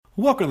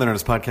Welcome to the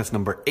Nerdist Podcast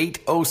number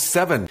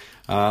 807.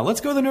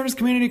 Let's go to the Nerdist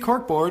Community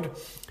Corkboard.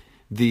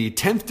 The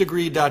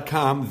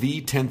 10thdegree.com,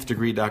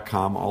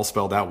 the10thdegree.com, all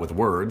spelled out with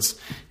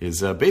words,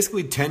 is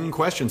basically 10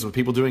 questions with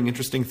people doing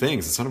interesting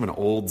things. It's sort of an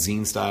old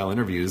zine-style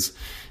interviews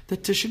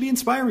that should be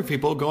inspiring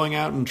people going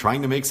out and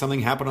trying to make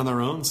something happen on their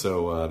own.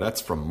 So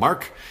that's from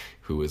Mark,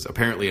 who is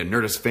apparently a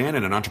Nerdist fan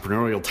and an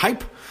entrepreneurial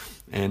type.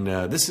 And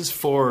next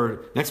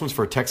one's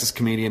for a Texas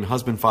comedian.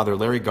 Husband, father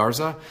Larry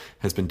Garza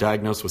has been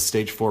diagnosed with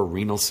stage 4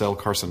 renal cell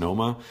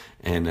carcinoma.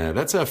 And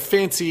that's a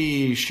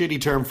fancy, shitty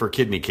term for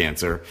kidney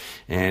cancer.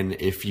 And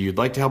if you'd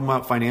like to help him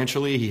out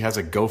financially, he has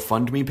a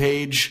GoFundMe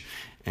page.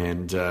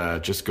 And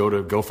just go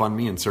to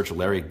GoFundMe and search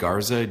Larry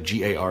Garza,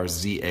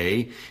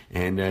 Garza.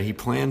 And he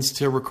plans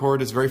to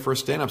record his very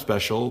first stand-up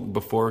special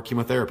before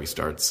chemotherapy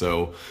starts.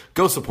 So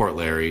go support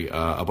Larry.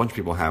 A bunch of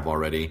people have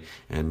already.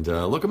 And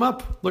look him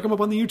up. Look him up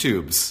on the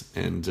YouTubes.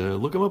 And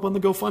look him up on the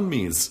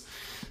GoFundMes.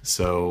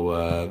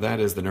 So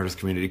that is the Nerdist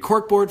Community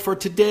Corkboard for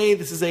today.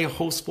 This is a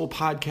hostful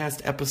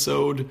podcast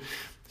episode.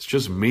 It's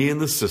just me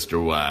and the sister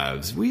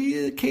wives.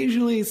 We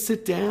occasionally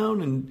sit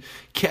down and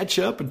catch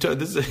up. And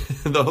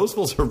the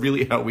hostfuls are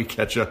really how we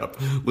catch up.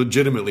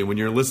 Legitimately, when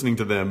you're listening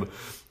to them,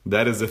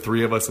 that is the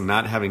three of us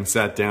not having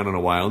sat down in a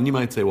while. And you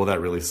might say, well,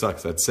 that really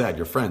sucks. That's sad.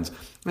 You're friends.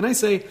 And I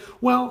say,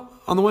 well,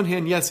 on the one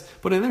hand, yes.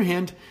 But on the other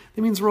hand,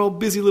 that means we're all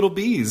busy little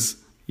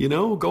bees, you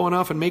know, going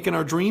off and making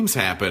our dreams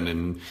happen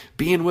and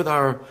being with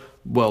our...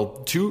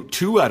 Well,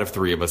 two out of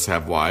three of us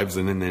have wives,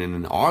 and then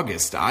in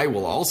August, I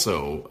will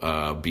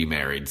also be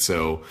married.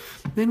 So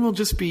then we'll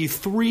just be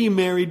three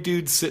married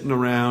dudes sitting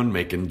around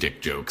making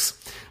dick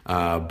jokes.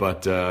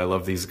 But I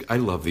love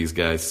these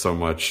guys so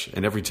much,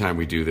 and every time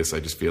we do this,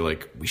 I just feel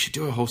like we should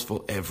do a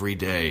hostful every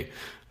day,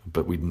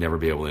 but we'd never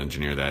be able to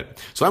engineer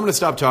that. So I'm going to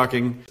stop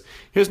talking.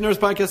 Here's Nerdist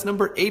Podcast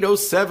number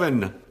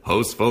 807,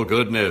 Hostful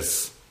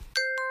Goodness.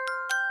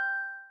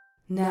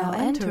 Now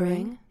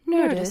entering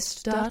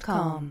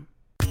Nerdist.com.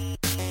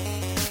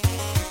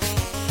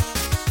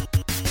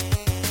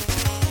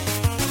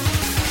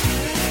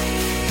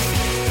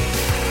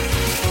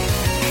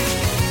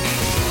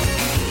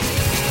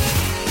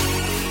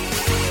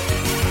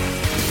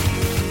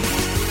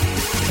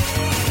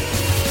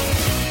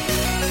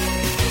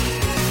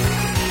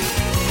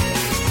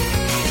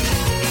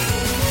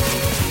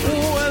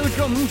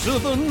 Welcome to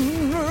the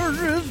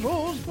Nerdist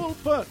Hostful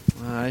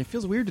Podcast. It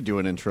feels weird to do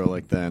an intro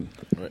like that.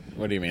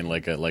 What do you mean,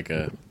 like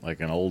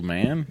an old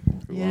man?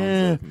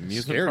 Yeah,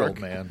 scared old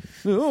man.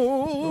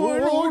 Oh, I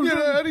don't get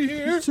out of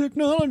here.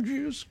 Technology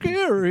is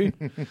scary.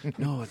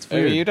 No, it's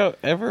weird. You don't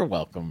ever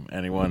welcome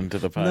anyone to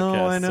the podcast.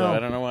 No, I know. So I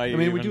don't know why you. I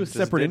mean, we do a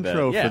separate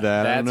intro for that.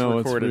 That's I don't know.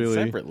 recorded it's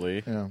really,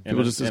 separately. Yeah.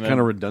 People just kind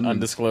of redundant.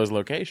 Undisclosed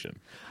location.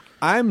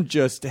 I'm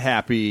just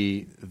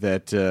happy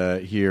that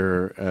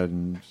here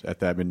at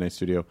that Midnight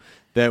Studio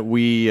that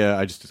we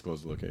I just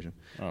disclosed the location.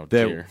 Oh,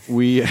 that dear.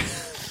 We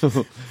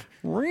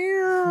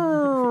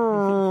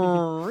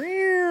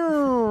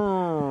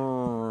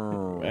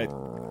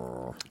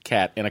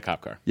Cat in a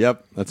cop car.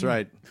 Yep, that's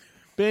right.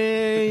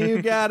 Bing,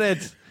 you got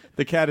it.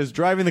 The cat is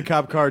driving the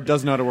cop car,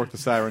 doesn't know how to work the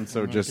siren,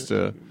 so just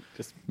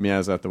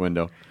meows out the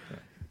window.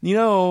 You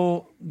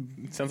know,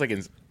 Sounds like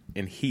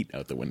in Heat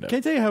out the window. can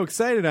I tell you how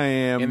excited I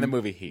am? In the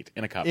movie Heat,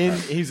 in a cop car.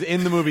 He's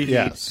in the movie Heat.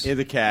 Yes. In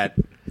the cat.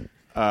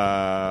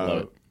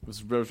 Love it. It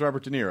was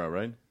Robert De Niro,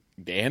 right?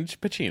 And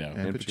Pacino.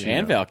 Pacino.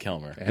 And Val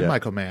Kilmer. And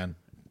Michael Mann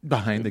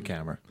behind the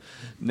camera.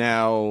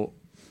 Now,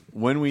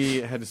 when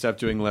we had to stop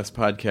doing less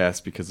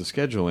podcasts because of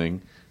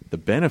scheduling, the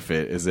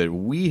benefit is that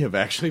we have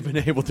actually been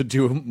able to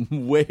do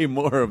way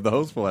more of the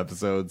hostful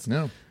episodes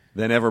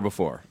than ever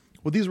before.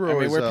 Well, these were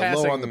always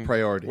low on the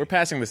priority. We're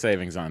passing the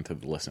savings on to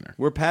the listener.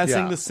 We're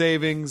passing Yeah. the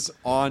savings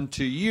on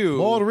to you.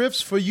 More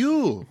riffs for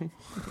you.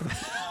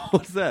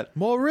 What's that?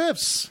 More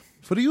riffs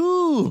for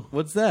you.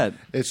 What's that?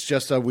 It's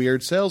just a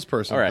weird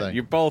salesperson All right, thing.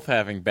 you're both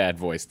having bad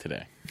voice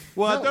today.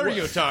 What No, are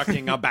you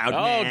talking about?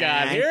 Oh,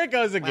 God, here it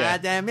goes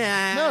again.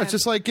 No, it's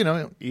just like,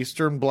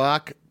 Eastern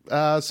Bloc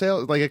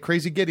sales, like a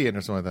Crazy Gideon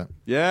or something like that.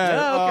 Yeah.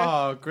 Oh, okay.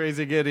 Oh,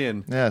 Crazy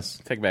Gideon. Yes.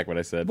 Take back what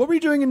I said. What were you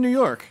doing in New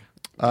York?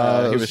 He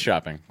was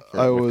shopping.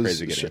 With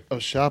Crazy Gideon. I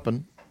was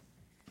shopping.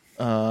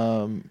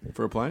 For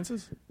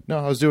appliances? No,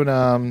 I was doing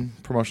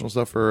promotional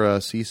stuff for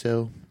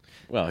CISO.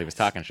 Well, he was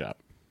talking shop.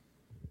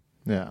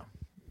 Yeah.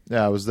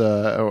 Yeah, I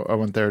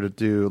went there to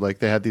do, like,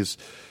 they had these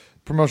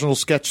promotional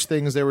sketch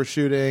things they were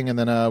shooting, and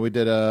then we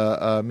did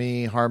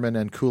me, Harmon,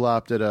 and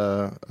Kulop did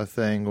a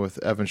thing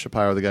with Evan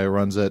Shapiro, the guy who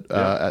runs it,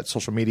 at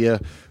Social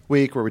Media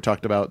Week, where we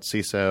talked about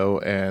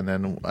CISO, and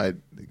then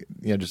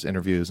just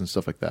interviews and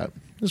stuff like that.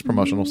 Just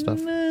promotional stuff.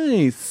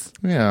 Nice.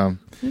 Yeah.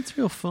 It's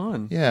real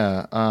fun.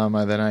 Yeah.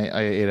 And then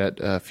I ate at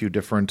a few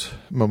different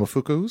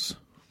Momofukus.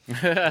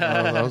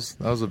 That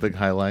was a big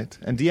highlight.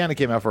 And Deanna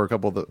came out for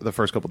the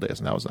first couple days,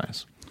 and that was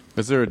nice.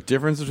 Is there a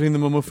difference between the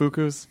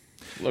Momofukus?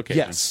 Location.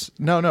 Yes.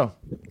 No.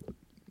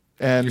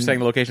 And You're saying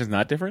the location's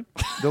not different?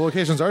 the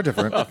locations are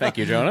different. Oh, thank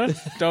you, Jonah.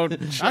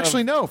 Don't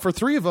Actually, no. For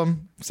 3 of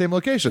them, same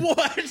location.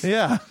 What?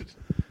 Yeah.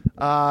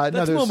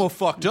 That's Momo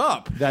fucked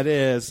up. That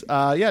is.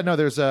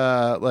 There's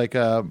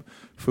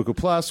Fuku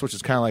Plus, which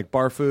is kind of like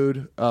bar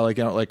food, like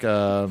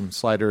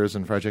sliders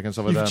and fried chicken and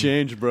stuff like You've that.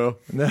 changed, bro.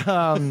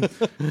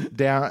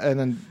 Down and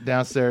then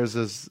downstairs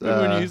is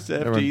Remember when you used to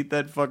have to eat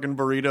that fucking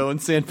burrito in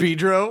San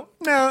Pedro?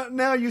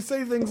 Now you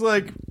say things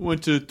like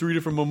went to 3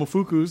 different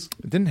Momofukus.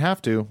 Didn't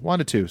have to,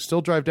 wanted to.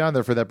 Still drive down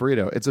there for that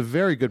burrito. It's a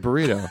very good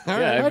burrito.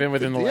 Yeah, I've been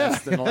within the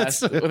last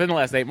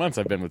 8 months.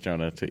 I've been with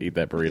Jonah to eat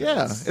that burrito.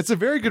 Yeah, it's a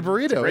very good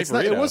burrito. great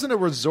Not, it burrito. wasn't a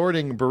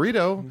resorting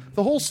burrito.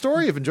 The whole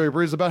story of Enjoy Your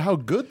Burrito is about how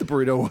good the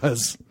burrito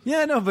was.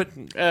 Yeah, no, but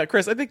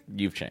Chris, I think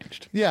you've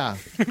changed. Yeah.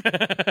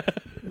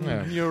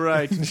 you're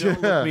right.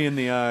 Don't look me in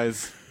the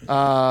eyes.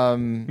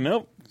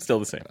 Nope, still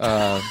the same.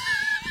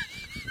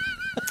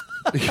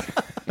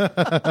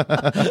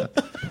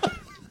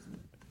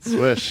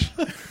 Swish.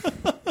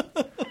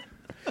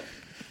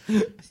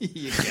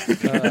 You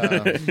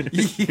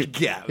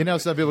got You know,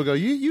 some people go,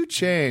 you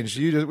changed.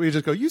 We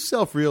just go, you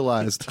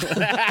self-realized.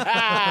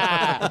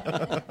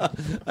 I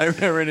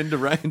ran into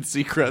Ryan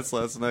Seacrest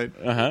last night.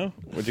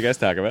 What'd you guys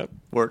talk about?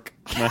 Work.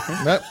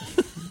 What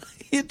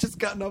He had just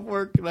gotten off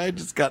work, and I had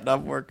just gotten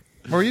off work.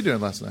 were you doing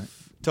last night?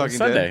 Talking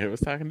Sunday. Dead. It was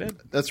Talking Dead.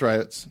 That's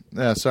right.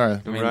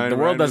 Sorry. I mean, Ryan- the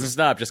world Ryan doesn't was-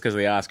 stop just because of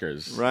the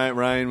Oscars.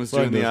 Ryan was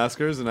doing the does.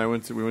 Oscars, and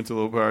we went to a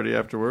little party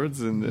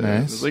afterwards, and it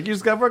Nice. was like, you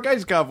just got off work? I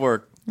just got off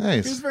work.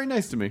 Nice. He was very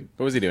nice to me.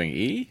 What was he doing?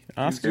 He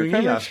was Oscar doing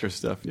coverage? Oscar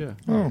stuff, yeah.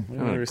 Oh, we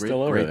were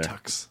still over great there.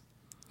 tux.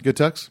 good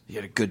tux? He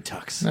had a good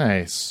tux.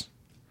 Nice.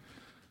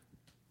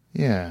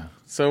 Yeah.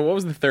 So what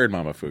was the third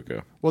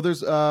Momofuku? Well,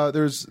 there's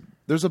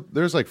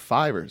like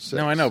 5 or 6.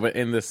 No, I know, but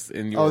in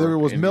your there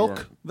was in milk.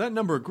 your- That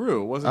number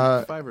grew. It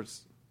wasn't 5 or...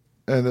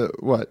 And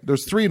what?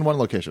 There's 3 in one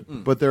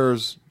location, but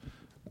there's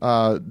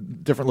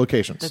different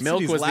locations. Milk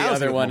city's was the lousy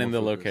other with one in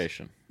the Momofukus.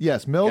 location.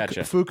 Yes, milk,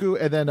 Gotcha. fuku,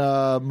 and then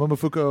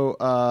momofuku.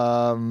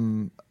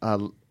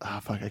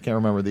 Fuck, I can't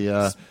remember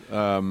the.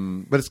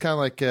 But it's kind of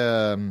like.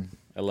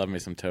 I love me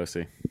some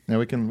Tosi. Yeah,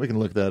 we can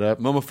look that up.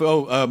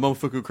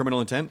 Momofuku Criminal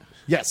Intent?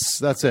 Yes,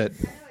 that's it.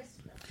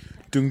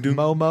 Dung dung.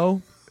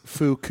 Momo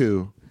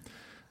fuku.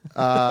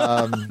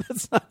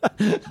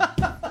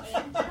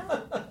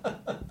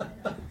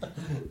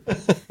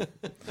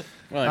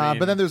 Well, I mean,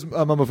 But then there's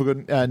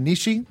momofuku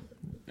nishi.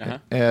 uh-huh.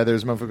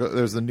 There's momofuku.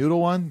 There's the noodle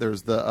one.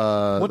 There's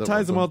the. What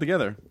ties them all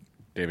together?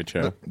 David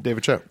Cho,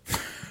 David Cho.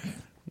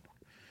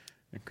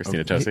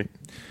 Christina Tosi,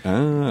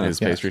 Ah. his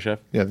pastry chef,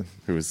 Yeah,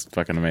 who was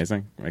fucking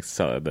amazing. Makes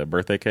the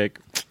birthday cake,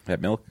 that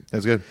milk.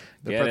 that's good.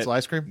 The Get pretzel it.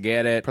 ice cream.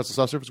 Get it. Pretzel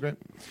sauce soup is great.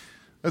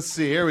 Let's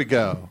see. Here we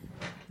go.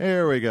 They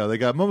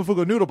got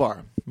Momofuku Noodle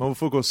Bar,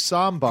 Momofuku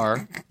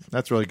Sambar.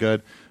 That's really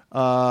good.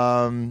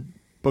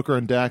 Booker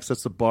and Dax.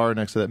 That's the bar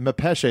next to that.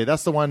 Mepeshe.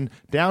 That's the one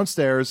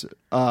downstairs.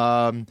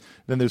 Then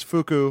there's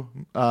Fuku.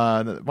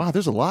 Wow,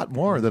 there's a lot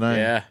more than I.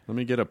 Yeah. Let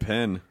me get a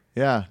pen.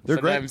 Yeah, they're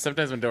great.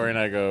 Sometimes when Dory and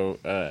I go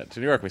to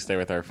New York, we stay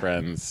with our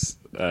friends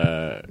With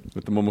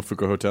the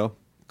Momofuku Hotel?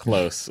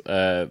 close.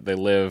 They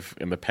live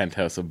in the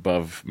penthouse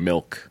above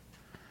Milk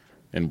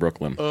in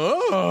Brooklyn.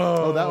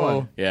 Oh, that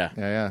one. Yeah.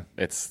 Yeah.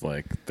 It's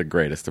like the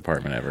greatest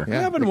apartment ever. Yeah.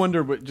 I haven't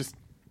wondered what just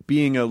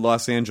being a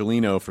Los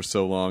Angelino for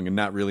so long and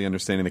not really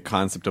understanding the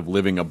concept of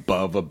living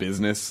above a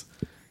business.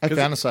 I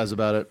fantasize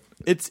about it.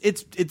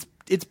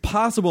 It's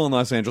possible in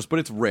Los Angeles, but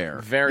it's rare.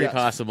 Very Yes.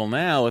 possible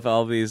now with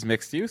all these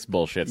mixed use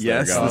bullshits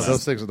Yes, that are going on.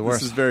 Those things are the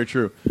worst. This is very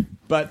true.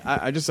 But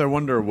I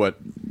wonder what.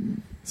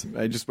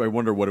 I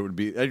wonder what it would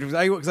be. Because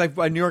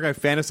in New York, I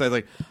fantasize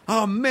like,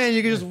 oh man,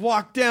 you can just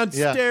walk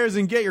downstairs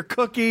and get your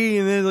cookie,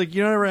 and then like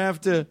you don't ever have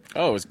to.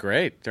 Oh, it was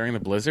great. During the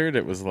blizzard,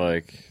 it was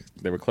like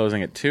they were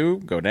closing at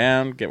 2, go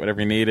down, get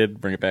whatever you needed,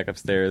 bring it back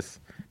upstairs,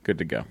 good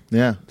to go.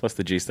 Yeah. Plus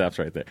the G stop's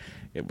right there.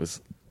 It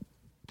was.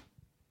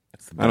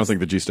 I don't think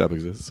the G stop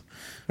exists.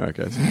 All right,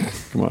 guys,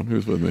 come on,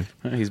 who's with me?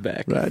 He's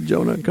back. Right,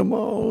 Jonah, come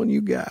on,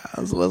 you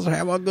guys, let's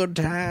have a good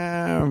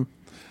time.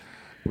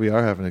 We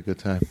are having a good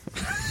time.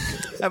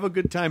 Have a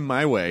good time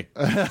my way.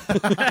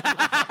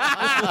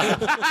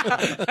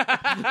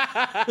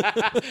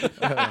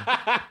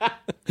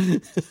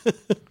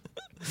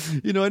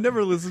 You know, I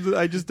never listen to.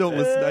 I just don't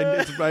listen.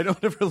 I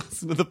don't ever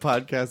listen to the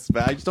podcasts.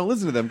 I just don't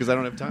listen to them because I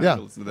don't have time Yeah.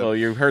 to listen to them. Well,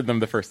 you heard them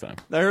the first time.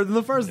 I heard them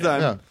the first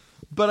time, Yeah.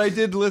 but I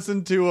did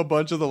listen to a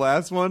bunch of the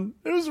last one.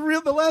 It was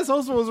real. The last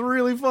one was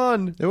really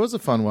fun. It was a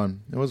fun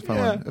one.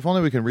 Yeah. If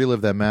only we can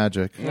relive that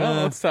magic.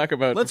 Well, let's talk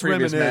about let's the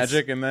previous reminisce.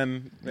 magic, and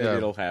then maybe Yeah.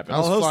 it'll happen.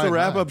 I'll host the flying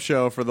wrap high. up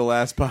show for the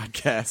last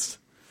podcast.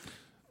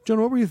 John,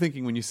 what were you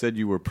thinking when you said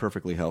you were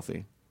perfectly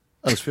healthy?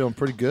 I was feeling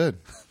pretty good.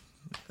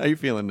 How you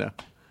feeling now?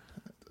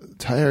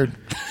 Tired.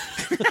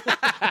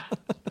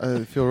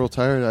 I feel real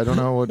tired. I don't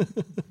know what Have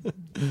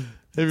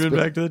you been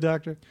back to the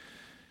doctor?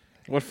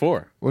 What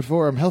for?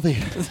 for. I'm healthy.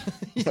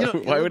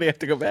 Why would he have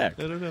to go back?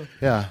 I don't know.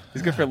 Yeah.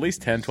 He's good for at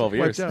least 10, 12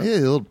 years. out.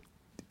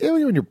 Yeah,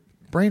 when your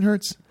brain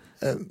hurts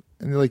and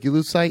you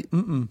lose sight,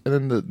 and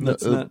then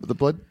the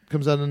blood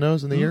comes out of the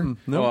nose and the ear.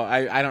 No. Well,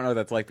 I don't know what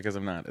that's like because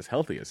I'm not as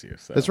healthy as you.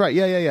 So. That's right.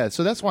 Yeah.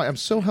 So that's why I'm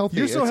so healthy.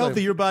 You're so It's healthy,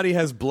 like- your body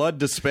has blood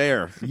to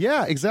spare.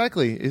 yeah,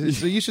 exactly.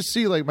 So you should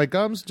see, like, my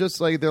gums just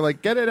like, they're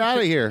like, get it out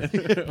of here.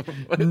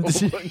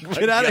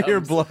 Get out of here,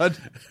 blood.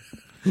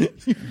 Get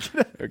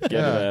it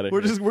out of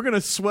here. We're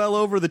gonna swell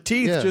over the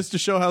teeth Yeah. just to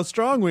show how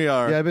strong we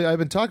are. Yeah, I've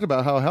been talking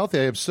about how healthy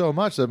I am so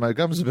much that my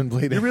gums have been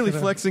bleeding. You're really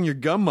flexing your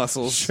gum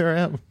muscles. Sure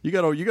am. You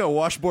got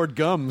washboard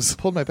gums.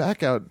 Pulled my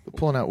back out,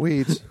 pulling out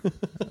weeds.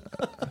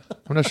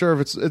 I'm not sure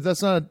if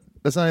that's not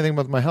anything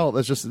with my health.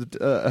 That's just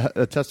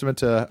a testament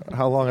to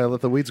how long I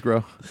let the weeds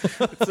grow.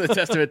 It's a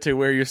testament to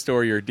where you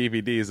store your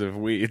DVDs of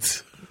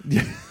weeds.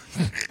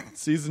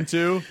 Season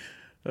 2.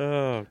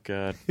 Oh,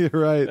 God. You're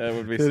right. That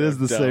would be It so is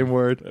the dumb. same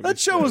word. That'd That be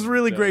show so was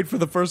really dumb. great for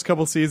the first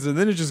couple seasons, and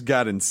then it just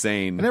got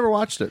insane. I never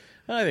watched it.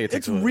 I think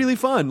It's really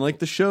fun. Like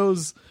the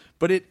shows,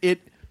 but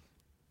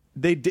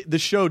the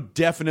show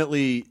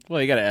definitely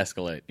Well, you got to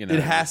escalate. You know,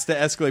 it has to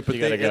escalate, but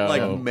You gotta it go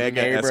like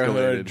mega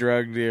neighborhood escalated.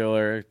 drug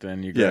dealer,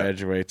 then you Yeah.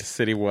 graduate to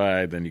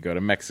citywide, then you go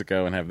to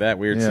Mexico and have that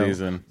weird Yeah.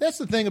 season. That's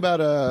the thing about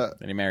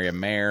Then you marry a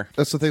mayor.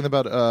 That's the thing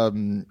about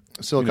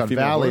Silicon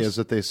female Valley horse? is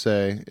that they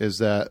say is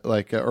that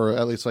like, or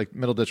at least like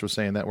Middleditch was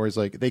saying that, where he's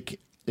like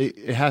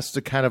it has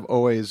to kind of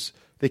always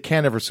they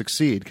can't ever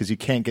succeed because you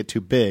can't get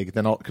too big.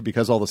 Then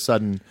because all of a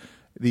sudden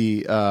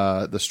the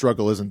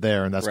struggle isn't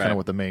there, and that's kind Right. of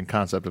what the main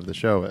concept of the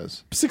show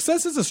is.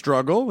 Success is a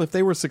struggle. If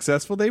they were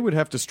successful, they would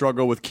have to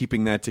struggle with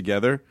keeping that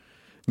together.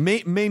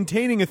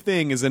 Maintaining a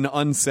thing is an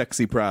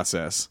unsexy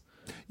process.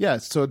 Yeah,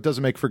 so it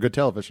doesn't make for good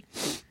television.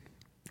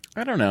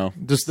 I don't know.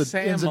 Just the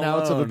Sam ins and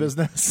outs of a Malone.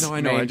 business. No,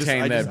 I know.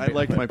 I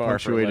like my bar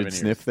for punctuated 11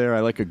 sniff years. there.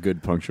 I like a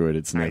good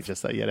punctuated sniff. I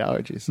just thought you had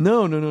allergies.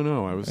 No.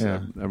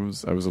 Yeah. I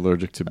was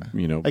allergic to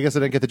I guess I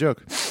didn't get the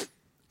joke.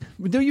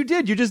 No, you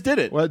did. You just did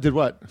it. What did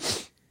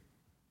what?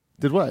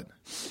 Did what?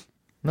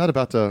 I'm not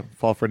about to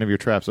fall for any of your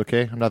traps,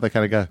 okay? I'm not that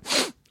kind of guy.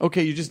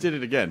 Okay, you just did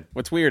it again.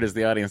 What's weird is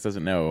the audience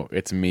doesn't know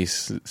it's me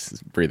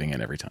breathing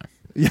in every time.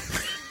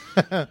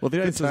 Well, the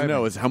audience doesn't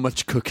know is how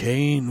much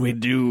cocaine we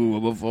do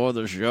before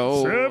the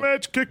show. So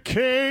much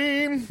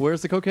cocaine.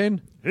 Where's the cocaine?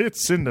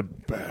 It's in the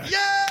back.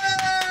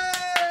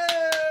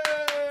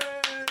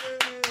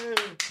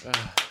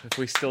 If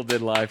we still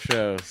did live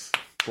shows,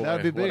 boy,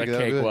 That'd be big. what a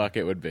That'd be cakewalk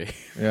it would be.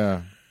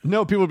 Yeah.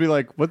 No, people would be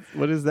like, "What?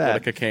 What is What a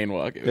that?" cocaine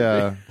walk it would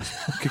Yeah.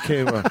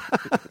 Cocaine walk.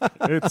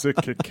 It's a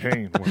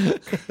cocaine walk.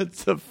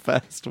 It's a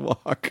fast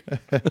walk.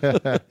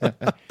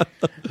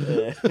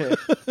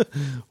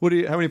 What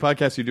how many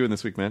podcasts are you doing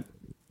this week, man?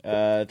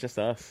 be. Just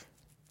us.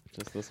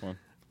 Just this one.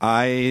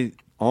 I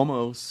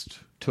almost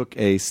took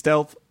a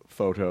stealth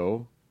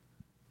photo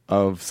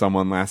of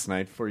someone last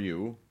night for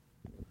you.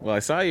 Well, I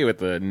saw you at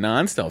the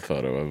non-stealth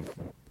photo of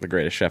the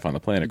greatest chef on the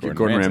planet,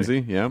 Gordon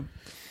Ramsay. Yeah.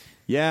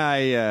 Yeah,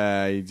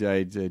 I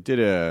did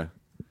a.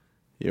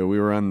 We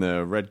were on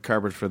the red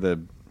carpet for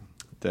the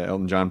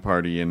Elton John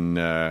party,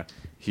 and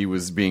he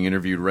was being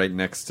interviewed right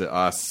next to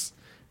us.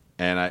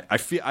 And I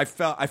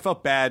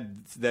felt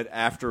bad that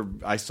after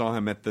I saw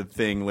him at the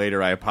thing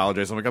later, I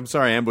apologized. I'm like, I'm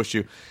sorry, I ambushed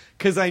you,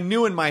 because I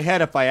knew in my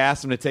head if I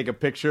asked him to take a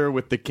picture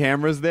with the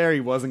cameras there, he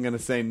wasn't going to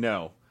say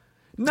no.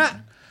 Not,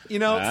 so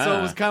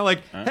it was kind of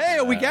like, hey,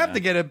 we have to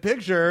get a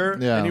picture,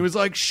 Yeah. and he was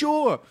like,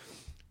 sure.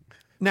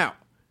 Now,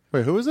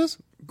 Wait, who is this?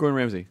 Gordon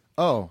Ramsay.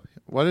 Oh,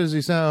 why does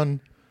he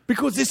sound?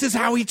 Because this is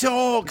how he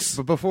talks.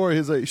 But before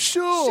he's like,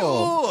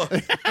 sure.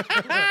 Sure.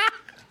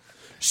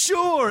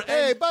 Sure.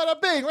 Hey,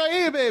 bada bing, right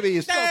here, baby.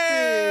 It's so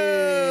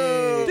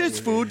big.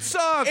 This food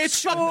sucks. It's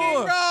sure. fucking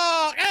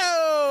wrong.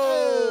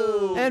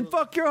 Oh! And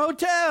fuck your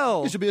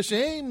hotel. You should be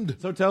ashamed. Is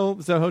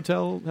the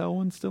hotel hell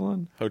one still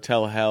on?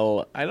 Hotel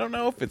Hell. I don't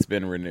know if it's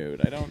been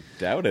renewed. I don't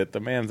doubt it. The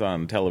man's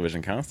on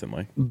television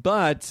constantly.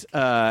 But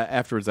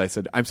afterwards, I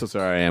said, "I'm so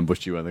sorry, I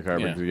ambushed you on the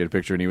carpet Yeah. to get a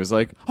picture." And he was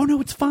like, "Oh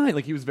no, it's fine."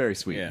 Like he was very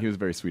sweet. Yeah. He was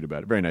very sweet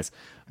about it. Very nice.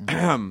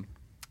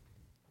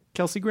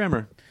 Kelsey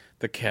Grammer.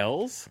 The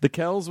Kells? The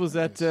Kells was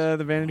at the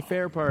Vanity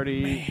Fair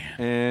party,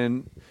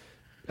 and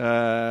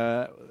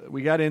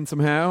we got in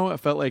somehow. I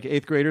felt like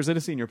 8th graders at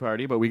a senior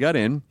party, but we got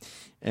in.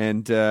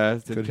 And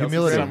Good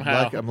humility.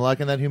 Somehow. I'm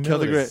liking that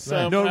humility.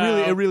 No,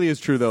 it really is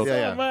true though.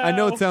 Yeah, yeah. I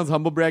know it sounds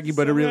humble braggy,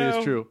 but it really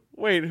is true.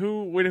 Wait,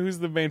 who's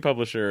the main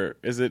publisher?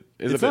 Is it?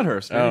 It's not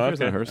Hearst. Oh, Vanity Fair's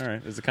okay. not Hearst. All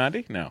right. Is it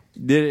Condi? No.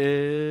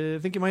 I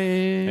think you might.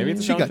 Maybe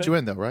it's She got you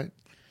in though, right?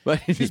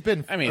 But She's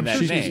been. I mean, I'm that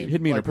sure name. she's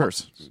hit me in a like,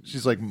 purse.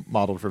 She's like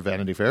modeled for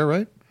Vanity Fair,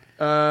 right?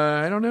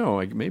 I don't know.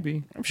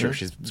 Maybe I'm sure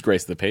she's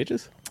graced the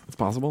pages. it's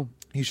possible.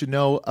 You should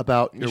know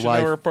about your should know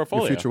wife, her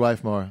portfolio. your future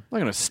wife, more. I'm not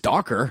gonna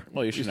stalk her.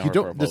 Well, you should know You her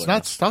don't. portfolio. It's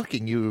not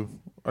stalking. You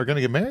are going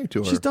to get married to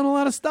her. She's done a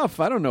lot of stuff.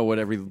 I don't know what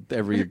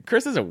every.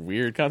 Chris is a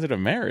weird concept of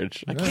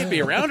marriage. I can't be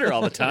around her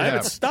all the time. Yeah.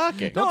 It's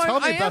stalking. Don't tell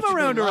me I about am your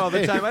around her all the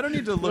life. time. I don't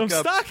need to I'm look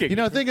up. stalking. You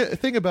know,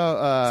 think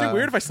about. Is it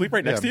weird if I sleep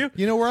right next to you?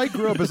 You know, where I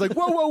grew up is like,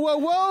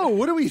 whoa!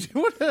 What are we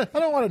doing? I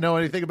don't want to know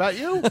anything about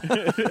you.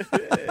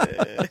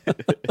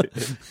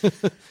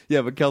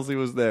 Yeah, but Kelsey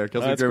was there.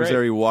 Kelsey that's Grammer was great.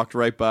 there. He walked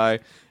right by,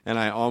 and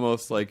I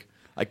almost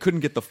I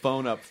couldn't get the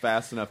phone up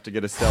fast enough to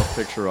get a stealth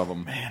picture of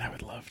him. Man, I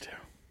would love to.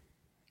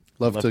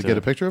 Love to get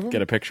a picture of him.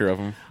 Get a picture of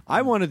him.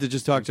 I wanted to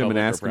just talk to him and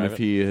Public or ask him if private?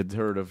 he had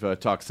heard of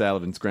Talk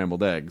Salad and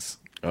Scrambled Eggs.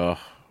 Oh,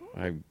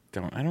 I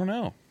don't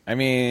know. I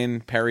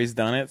mean, Perry's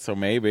done it, so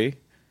maybe.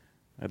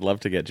 I'd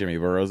love to get Jimmy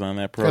Burrows on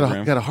that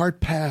program. Got a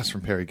hard pass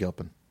from Perry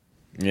Gilpin.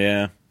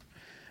 Yeah.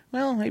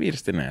 Well, maybe you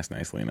just didn't ask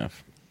nicely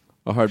enough.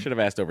 A Should have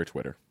asked over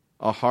Twitter.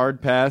 A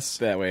hard pass.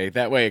 That way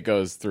it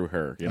goes through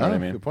her. You know what I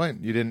mean? Good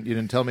point. You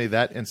didn't tell me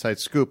that inside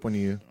scoop when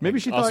you. Maybe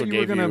she Also thought you were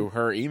gave going to. you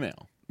her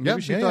email.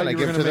 Maybe she thought and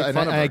you were going to make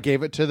fun of her. I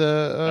gave it to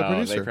the Oh,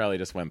 producer. they probably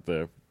just went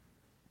the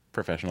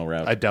professional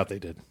route. I doubt they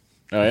did.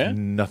 Oh, yeah?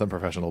 Nothing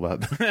professional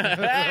about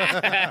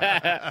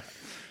that.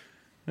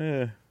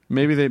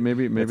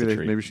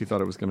 Maybe she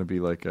thought it was going to be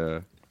like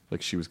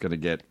she was going to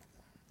get,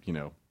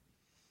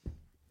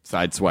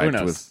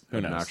 sideswiped with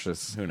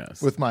obnoxious. Who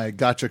knows? With my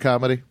gotcha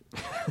comedy.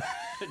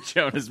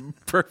 Jonah's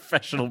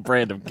professional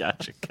brand of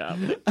gotcha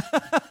comedy.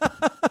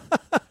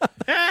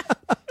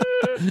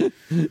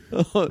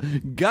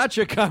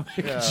 Gotcha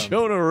comic,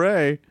 Jonah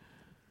Ray.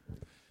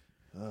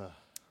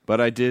 But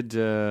I did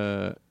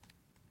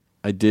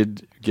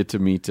get to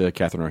meet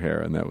Catherine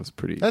O'Hara, and that was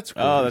pretty. That's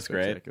cool. Oh, that's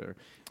great.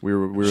 We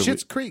were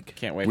Schitt's Creek.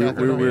 Can't wait. we for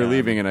her. were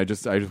leaving, and I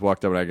just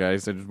walked up and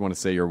guys, I just want to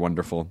say you're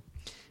wonderful.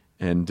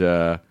 And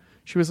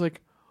she was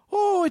like,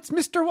 "Oh, it's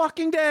Mr.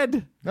 Walking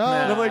Dead." Oh,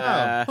 And I'm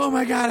like, "Oh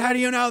my God, how do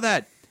you know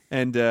that?"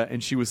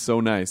 And she was so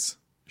nice.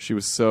 She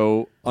was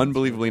so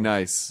unbelievably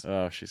nice.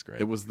 Oh, she's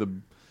great. It was the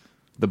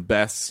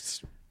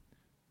best.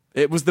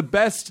 It was the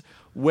best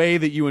way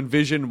that you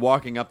envision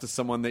walking up to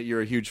someone that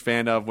you're a huge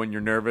fan of when you're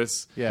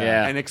nervous.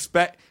 Yeah. And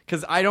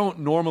because I don't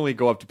normally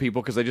go up to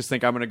people because I just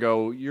think I'm going to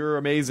go, "You're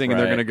amazing," and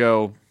they're Right. going to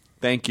go,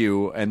 "Thank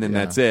you," and then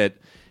that's it.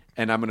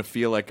 And I'm going to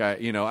feel like I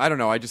don't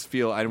know. I just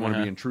feel I don't want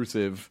to be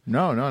intrusive.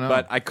 No.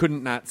 But I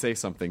couldn't not say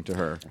something to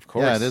her. Of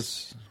course. Yeah, it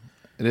is.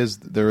 It is.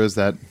 There is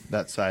that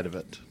side of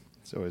it.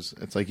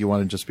 It's like you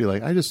want to just be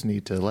like, I just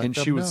need to let And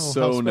them she was know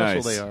so how special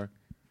nice. they are.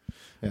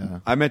 Yeah.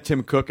 I met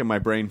Tim Cook and my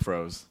brain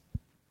froze.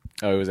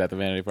 Oh, he was at the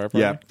Vanity Fair party?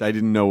 Yeah, I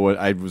didn't know what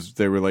I was.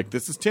 They were like,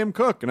 "This is Tim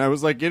Cook," and I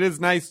was like, "It is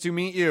nice to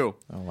meet you."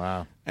 Oh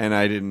wow. And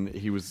I didn't.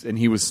 He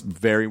was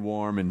very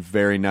warm and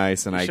very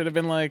nice. And You I should have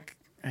been like,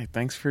 "Hey,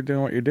 thanks for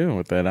doing what you're doing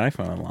with that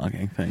iPhone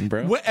unlocking thing,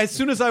 bro." As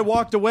soon as I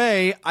walked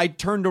away, I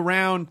turned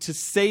around to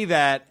say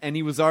that, and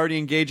he was already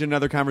engaged in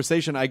another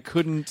conversation. I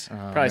couldn't.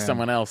 Probably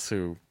someone else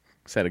who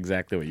said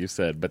exactly what you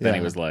said, but then he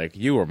Yeah. was like,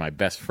 "You are my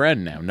best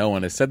friend now. No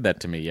one has said that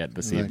to me yet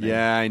this evening.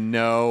 Yeah, I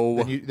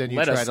know. Then you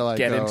Let try us to like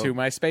get go, into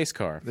my space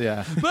car."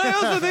 Yeah. But I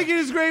also think it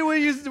is great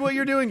what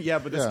you're doing. Yeah,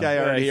 but this guy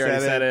Yeah, already he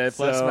already said it.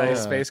 Plus so- my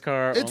space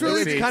car. It's only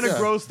really- seats- It's kind of Yeah.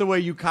 gross the way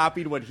you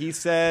copied what he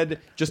said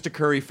just to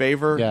curry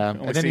favor. Yeah,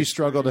 and then you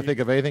struggle to think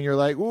of anything. You're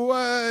like,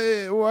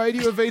 why do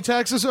you evade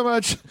taxes so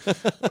much?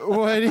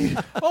 Why do you?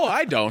 Oh,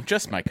 I don't.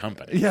 Just my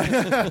company.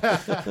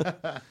 Yeah.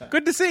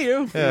 Good to see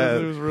you. Yeah,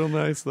 it was real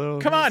nice though.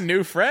 Come on,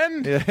 new friend.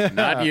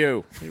 Not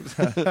you.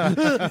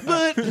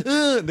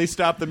 But they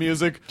stopped the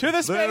music To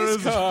the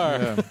space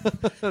car.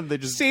 They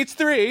just Seats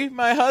 3,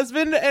 my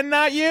husband, and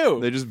not you.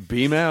 they just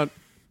beam out.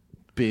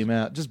 Beam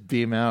out. Just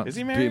beam out. Is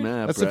he married? Beam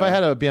out. That's bro. if I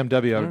had a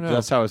BMW. know.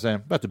 That's how I was saying.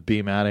 About to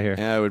beam out of here.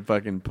 Yeah, I would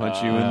fucking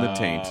punch you in the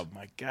taint. Oh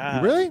my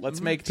god! Really?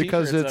 Let's make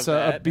Because t-shirts it's of a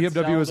that and BMW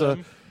sell is a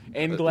them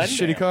in Glendale.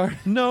 shitty car.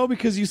 No,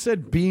 because you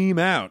said beam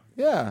out.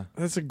 Yeah.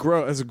 That's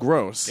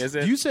gross. Is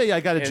it? You say I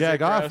got to Is jag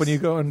it off gross? when you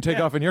go and take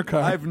off in your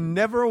car. I've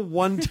never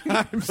one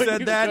time said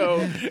you that, go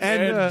and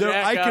and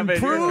jack I can off in your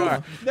prove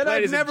car. that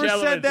Ladies I've and never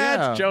gentlemen, said that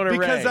Yeah. Jonah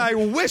because Ray. I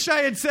wish I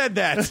had said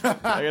that.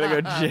 I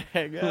gotta go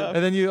jag up.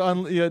 and then you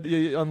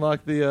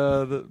unlock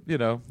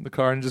the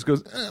car and it just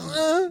goes.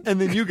 And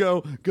then you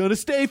go, "Gonna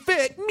stay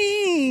fit,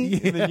 me."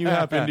 And then you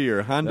hop into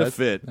your Honda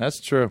Fit. That's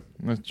true.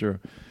 That's true.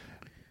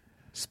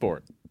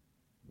 Sport.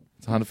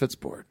 It's a Honda Fit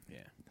Sport. Yeah.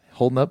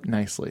 Holding up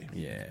nicely.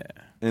 Yeah.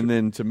 And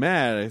then to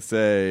Matt, I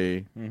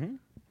say,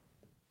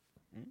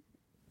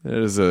 "It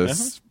is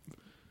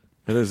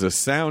a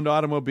sound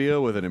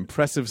automobile with an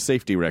impressive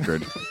safety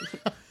record."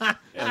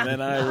 And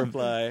then I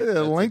reply,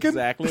 "That's Lincoln?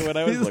 exactly what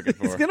I was looking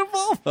for. He's gonna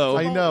Volvo.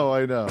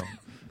 I know.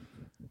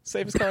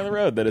 Safest car on the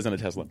road that isn't a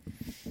Tesla.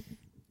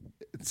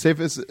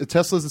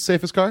 Tesla's the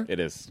safest car? It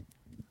is.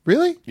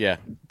 Really? Yeah.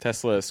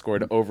 Tesla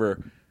scored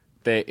over.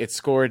 It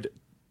scored.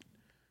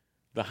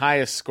 The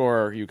highest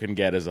score you can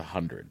get is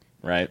 100,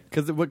 right?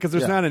 Because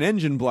there's not an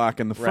engine block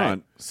in the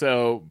front. Right.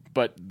 So,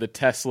 but the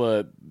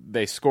Tesla,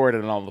 they scored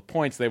it on all the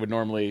points. They would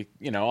normally,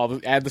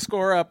 add the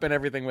score up, and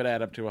everything would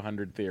add up to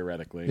 100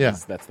 theoretically. Yeah.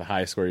 That's the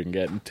highest score you can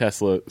get. And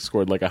Tesla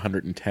scored like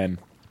 110.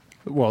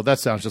 Well, that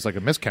sounds just like a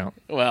miscount.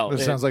 Well, It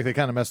sounds like they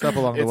kind of messed up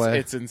along the way.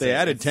 It's insane. They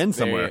added 10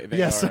 somewhere. They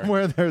yeah, are,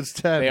 somewhere there's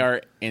 10. They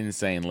are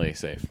insanely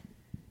safe.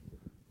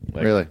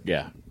 Like, Really?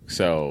 Yeah.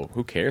 So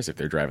who cares if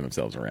they're driving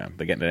themselves around?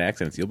 They get into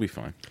accidents, you'll be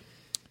fine.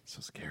 so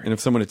scary. And if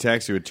someone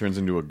attacks you, it turns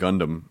into a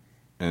Gundam,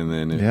 and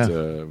then it, Yeah.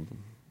 and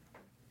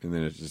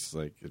then it's just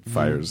like it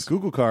fires.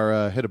 Google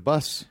car hit a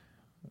bus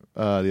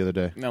the other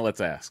day. Now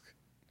let's ask.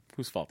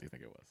 Whose fault do you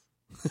think it was?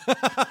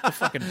 The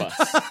fucking bus.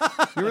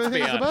 You really think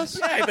Be it's a honest.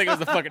 bus? Yeah, I think it was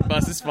the fucking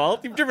bus's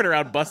fault. You've driven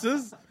around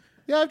buses.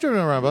 Yeah, I've driven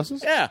around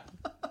buses. Yeah.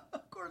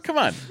 Come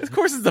on. Of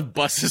course it's the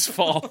bus's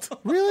fault.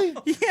 Really?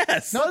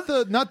 Yes. Not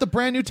the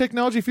brand new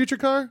technology future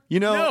car? You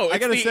know, No, I it's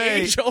gotta the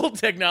say, age-old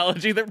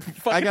technology that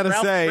fucking I gotta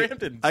Ralph say,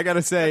 Brandon. I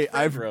gotta say,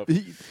 That's Fred wrote.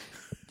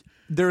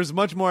 there's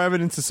much more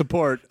evidence to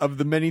support of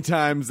the many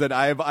times that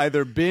I have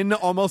either been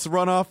almost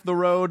run off the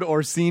road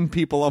or seen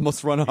people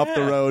almost run off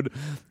the road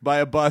by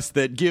a bus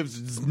that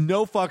gives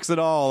no fucks at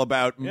all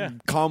about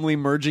calmly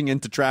merging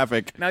into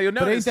traffic. Now you'll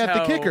But ain't notice that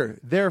the kicker?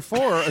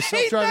 Therefore, a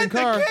self-driving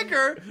car. The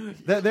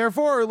kicker?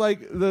 Therefore,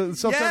 like the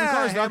self-driving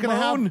car is not going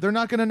to Hamon. have. They're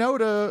not going to know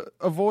to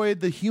avoid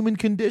the human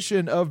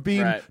condition of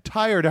being Right.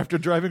 tired after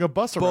driving a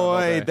bus around all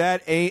day.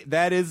 Boy,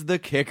 that is the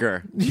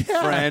kicker,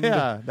 friend.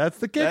 Yeah, that's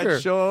the kicker.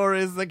 That sure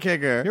is the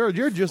kicker.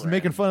 You're just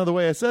making fun of the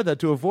way I said that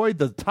to avoid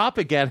the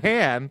topic at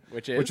hand,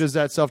 Which is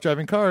that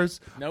self-driving cars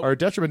Nope. are a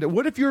detriment.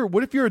 What if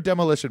you're a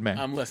demolition man?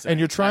 I'm listening. And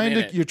you're trying I'm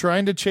in to it. you're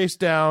trying to chase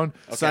down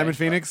Simon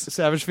Phoenix.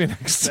 Savage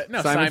Phoenix,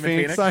 No, Simon Simon Phoenix.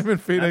 Phoenix. Simon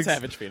Phoenix, Not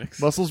Savage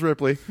Phoenix. Muscles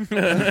Ripley,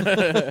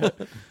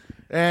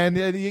 and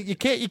you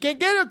can't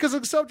get it because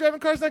a self-driving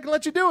car's not going to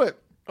let you do it.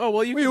 Oh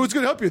well, you. Wait, what's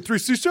going to help you? 3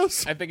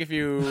 seashells? I think if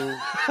you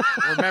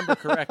remember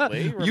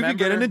correctly, You can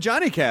get in a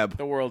Johnny cab.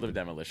 the world of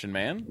Demolition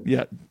Man.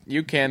 Yeah,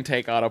 You can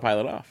take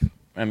autopilot off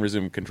and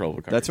resume control of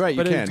the car. That's right.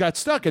 You but can. it got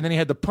stuck, and then he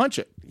had to punch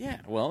it. Yeah.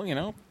 Well,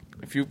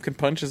 if you can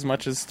punch as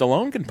much as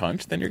Stallone can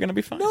punch, then you're going to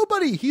be fine.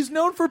 Nobody. He's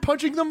known for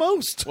punching the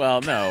most.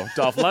 Well, no.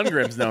 Dolph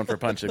Lundgren's known for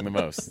punching the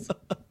most.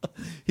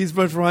 He's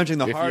for punching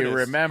the If hardest. you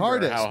remember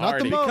Hardest, how not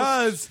hard the he most.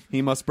 Because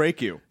he must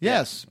break you.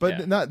 Yes, but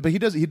Yeah. not. But he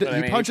does. He But,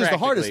 I mean, punches he the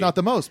hardest, practically- not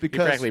the most, he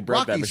because practically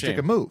broke that Rockies machine. take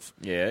a move.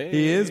 Yeah.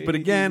 He is, but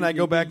again, I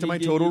go back to my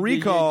total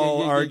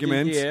recall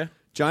argument. Yeah.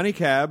 Johnny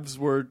cabs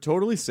were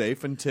totally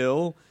safe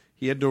until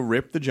he had to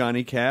rip the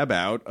Johnny cab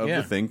out of Yeah.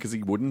 the thing because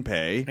he wouldn't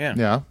pay. Yeah.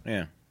 Yeah.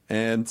 Yeah.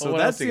 And so Well, what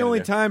that's else you the gotta only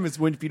do? time is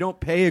when if you don't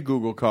pay a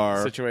Google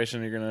car.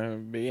 Situation you're going to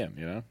be in,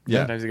 Yeah.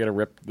 Sometimes you got to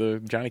rip the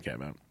Johnny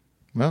cab out.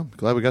 Well,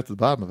 glad we got to the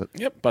bottom of it.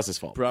 Yep. Bus's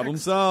fault. Problem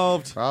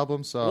solved.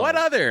 Problem solved. What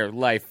other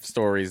life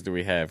stories do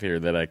we have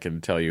here that I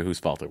can tell you whose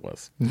fault it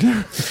was?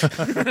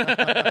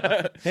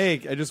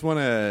 Hey, I just want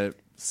to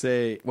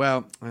say,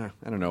 well, I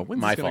don't know.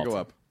 When's My this going to fault.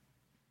 go up?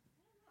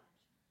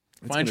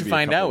 It's Why don't gonna you be a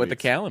find couple out with the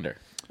weeks. calendar?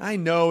 I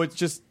know. It's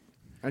just,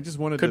 I just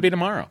wanted Could to. be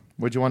tomorrow.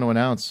 What'd you want to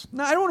announce?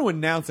 No, I don't want to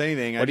announce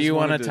anything. What do you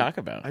want to talk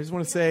about? I just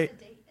want to say.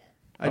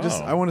 I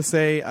Oh. want to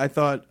say. I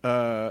thought.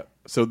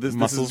 So this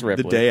Muscles is the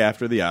Ripley. day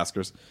after the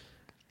Oscars.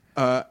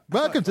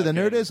 Welcome to the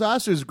Nerdist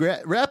Oscars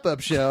wrap-up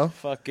show.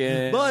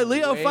 Fucking Boy,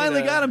 Leo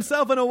finally got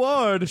himself an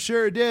award.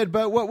 Sure did,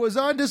 but what was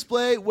on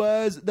display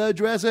was the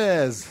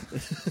dresses.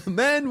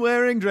 Men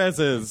wearing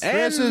dresses.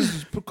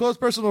 Dresses, close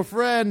personal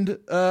friend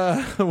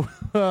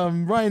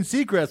Ryan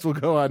Seacrest will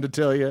go on to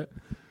tell you.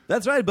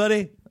 That's right,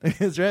 buddy.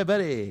 That's right,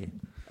 buddy.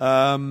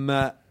 I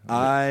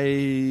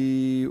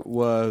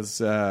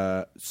was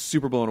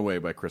super blown away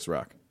by Chris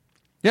Rock.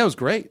 Yeah, it was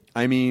great.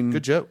 I mean,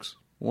 Good jokes.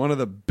 one of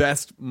the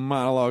best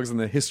monologues in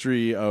the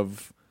history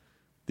of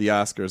the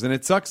Oscars. And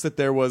it sucks that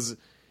there was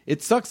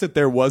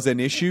an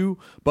issue,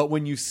 but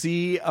when you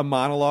see a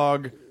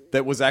monologue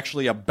that was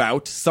actually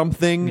about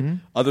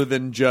something other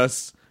than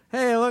just,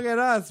 hey, look at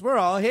us, we're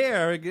all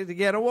here to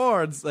get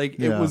awards. Like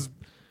Yeah.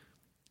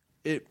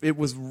 it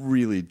was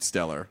really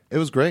stellar. It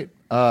was great.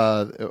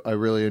 I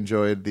really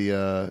enjoyed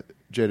the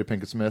Jada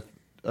Pinkett Smith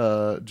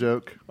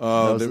joke.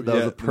 Oh, that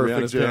was a perfect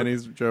Rihanna's joke.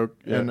 panties joke.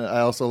 Yeah. And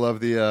I also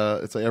love the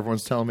it's like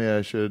everyone's telling me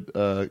I should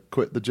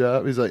quit the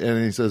job. He's like,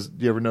 and he says,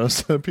 "Do you ever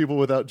notice that people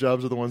without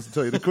jobs are the ones that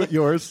tell you to quit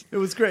yours?" It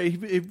was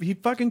great. He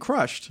fucking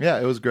crushed. Yeah,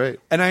 it was great.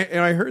 And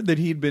I heard that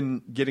he'd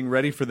been getting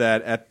ready for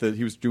that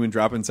he was doing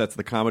drop-in sets at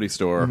the Comedy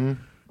Store.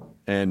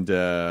 And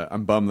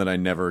I'm bummed that I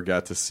never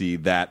got to see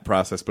that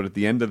process. But at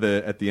the end of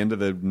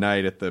the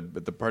night at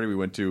the party we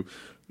went to,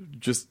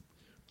 just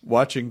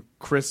watching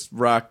Chris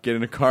Rock get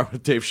in a car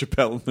with Dave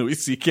Chappelle and Louis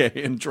C.K.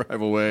 and drive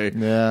away,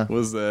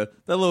 was that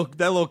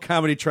little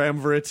comedy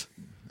triumvirate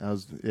That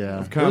was it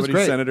was comedy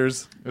great.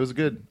 senators. It was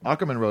good.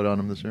 Ackerman wrote on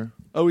him this year.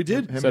 Oh, we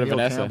did. Him So and did Neil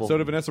Vanessa. Campbell. So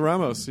did Vanessa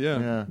Ramos.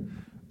 Yeah.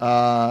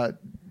 Yeah.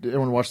 Did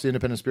everyone watch the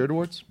Independent Spirit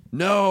Awards?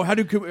 No, how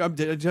do Kamel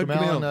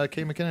Camille? and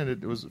Kay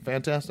McKinnon. It was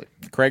fantastic.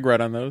 Craig wrote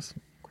on those.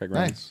 Craig wrote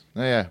on Nice.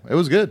 Oh, yeah, it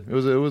was good. It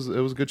was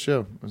a good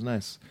show. It was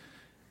nice.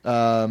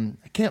 I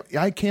can't.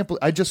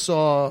 I just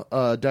saw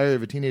Diary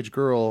of a Teenage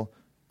Girl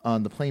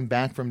on the plane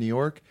back from New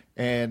York,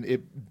 and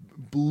it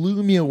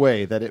blew me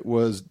away that it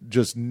was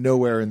just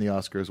nowhere in the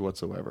Oscars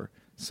whatsoever.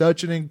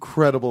 Such an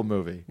incredible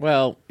movie.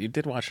 Well, you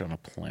did watch it on a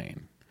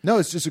plane. No,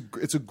 it's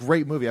a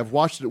great movie. I've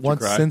watched it once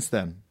cry? since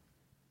then.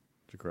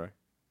 Did you cry?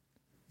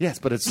 Yes,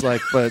 but it's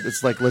like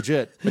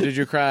legit. But did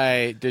you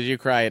cry? Did you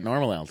cry at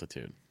normal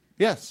altitude?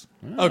 Yes.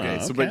 Okay,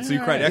 so you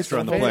all cried right. extra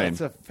on the plane.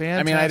 It's a fantastic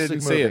I mean, I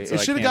didn't see movie. it, so I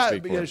should have can't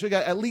speak for it. it should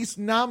have got at least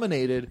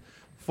nominated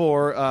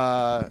for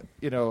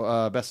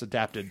best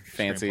adapted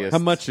Fanciest. How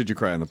much did you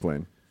cry on the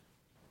plane?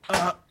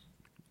 Oh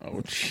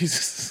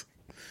Jesus!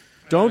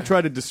 Don't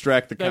try to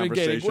distract the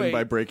Navigating, conversation wait.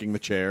 by breaking the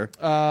chair.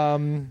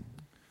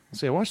 Let's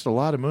see, I watched a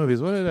lot of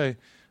movies. What did I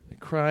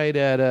cried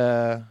at?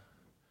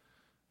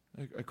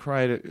 I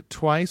cried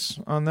twice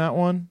on that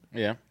one,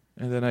 Yeah.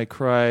 and then I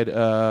cried.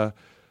 Didn't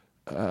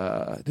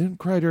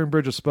cry during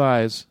Bridge of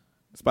Spies.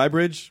 Spy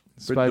Bridge?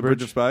 Spy The Bridge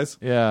Bridge. of Spies?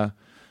 Yeah.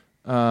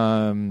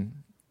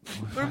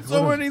 There's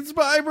so many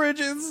spy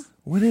bridges.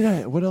 What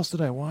else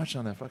did I watch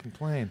on that fucking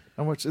plane?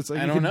 How much? It's like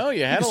I don't know.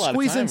 You had a lot of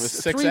squeeze time. in It was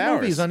 6 3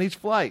 hours. movies on each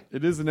flight.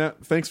 It is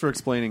thanks for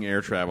explaining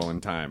air travel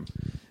and time.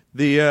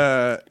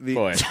 The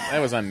Boy, that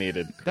was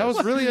unneeded. That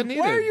was really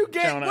unneeded. Why are you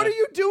Jonah, What are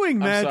you doing,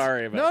 Matt? I'm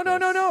sorry about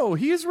No.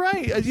 He's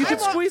right. You can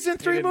squeeze in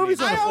 3 didn't movies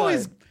need on I a flight.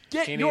 always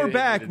get your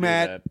back,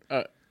 Matt.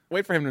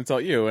 Wait for him to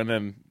insult you, and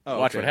then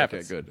watch what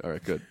happens. Okay, good. All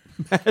right, good.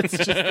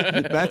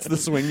 That's the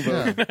swing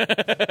vote.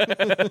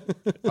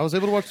 Yeah. I was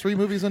able to watch 3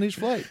 movies on each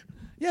flight.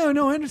 Yeah,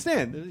 no, I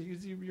understand.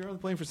 You're on the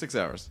plane for 6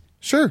 hours.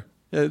 Sure.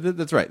 Yeah,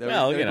 that's right.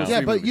 Well, you know.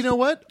 Yeah, but you know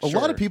what? A lot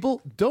Sure. of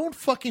people don't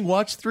fucking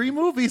watch 3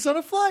 movies on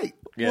a flight.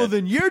 Yeah. Well,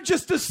 then you're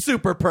just a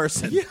super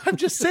person. Yeah, I'm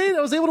just saying.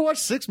 I was able to watch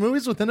 6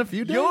 movies within a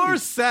few days. You're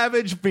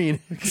Savage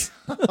Phoenix.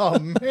 Oh,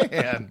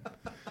 man.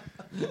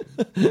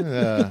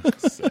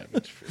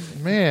 Savage.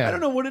 Man. I don't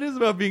know what it is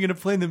about being in a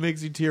plane that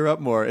makes you tear up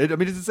more. I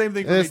mean, it's the same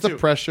thing for It's me, the too.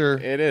 pressure.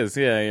 It is,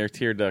 yeah. Your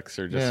tear ducts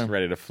are just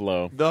ready to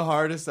flow. The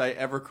hardest I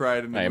ever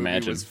cried in a I movie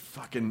imagine. was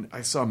fucking...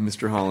 I saw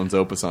Mr. Holland's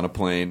Opus on a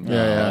plane Yeah.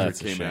 after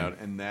That's it a came shame. out,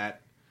 and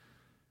that...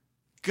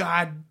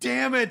 God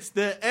damn it!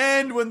 The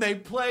end when they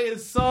play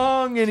his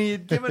song and he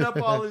had given up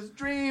all his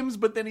dreams,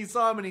 but then he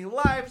saw how many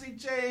lives he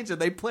changed,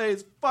 and they play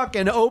his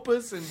fucking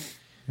Opus, and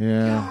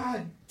Yeah.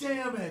 God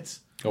damn it!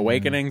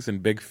 Awakenings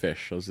and Big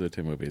Fish. Those are the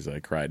 2 movies I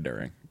cried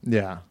during.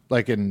 Yeah.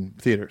 Like in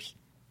theaters.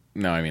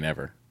 No, I mean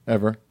ever.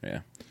 Ever.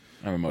 Yeah.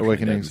 I'm emotionally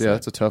Awakenings. dead Yeah, inside.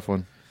 that's a tough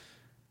one.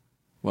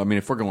 Well, I mean,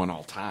 if we're going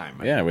all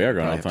time, Yeah, we are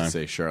going I all have time. to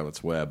say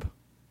Charlotte's Web.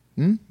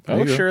 There Oh,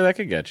 you go. sure, that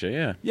could get you,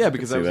 yeah. Yeah,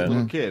 because I was see a that.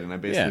 little kid, and I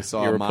basically Yeah,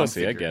 saw you were a a mom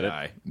pussy, I figure get it.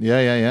 die.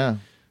 Yeah.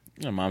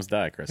 Oh, Mom's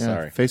die, Chris. Yeah.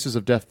 Sorry. Faces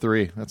of Death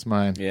 3. That's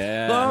mine.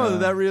 Yeah. Oh,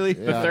 that really...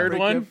 The third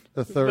one?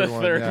 The third The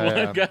one. third yeah, one.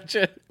 yeah.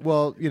 Gotcha.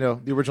 Well,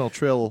 the original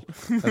trill,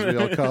 as we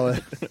all call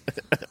it.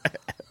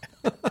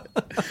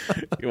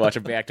 You watch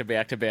them back to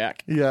back to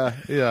back. Yeah.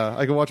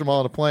 I can watch them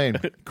all on a plane,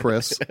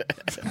 Chris.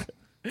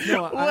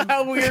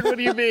 How weird would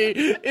you be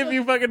if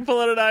you fucking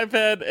pull out an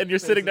iPad and you're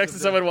sitting next to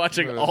someone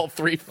watching all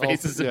 3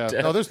 Faces yeah. of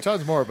Death? No, there's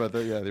tons more, but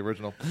the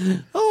original.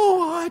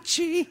 Oh,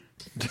 Archie!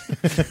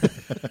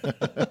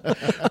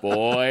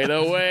 Boy,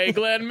 the way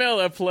Glenn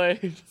Miller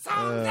played.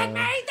 Songs that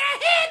made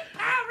the hit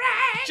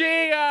parade.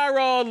 G.R.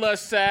 Old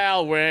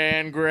LaSalle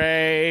went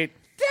great.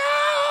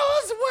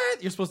 Those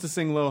were... You're supposed to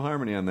sing low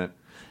harmony on that.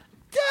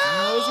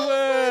 Those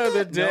were the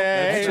I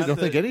days. actually don't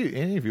think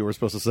any of you were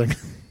supposed to sing.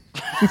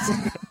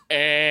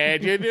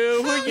 And you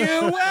knew who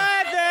you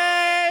were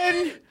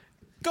then.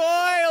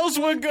 Goyles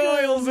were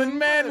goyles and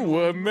men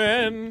were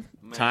men.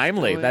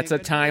 Timely. That's a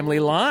timely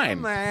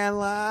line. Man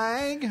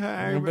like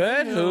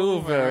Herbert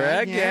Hoover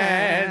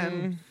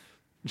again.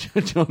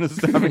 Jonah's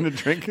having to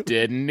drink.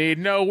 Didn't need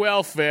no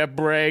welfare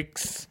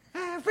breaks.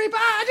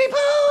 Everybody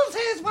pulls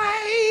his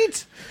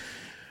weight.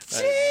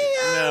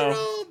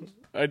 No,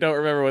 I don't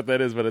remember what that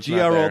is, but it's not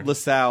G.R. there. Old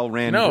LaSalle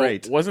ran No,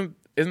 great. isn't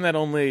that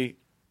only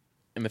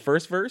in the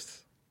first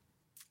verse?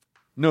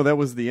 No, that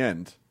was the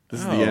end. This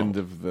is the Oh. end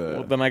of the...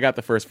 Well, then I got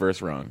the first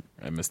verse wrong.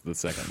 I missed the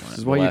second line. This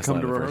is why The you last come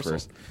line to of the first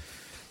rehearsal. verse.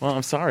 Well,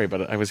 I'm sorry,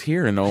 but I was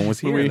here and no one was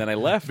here, we and then I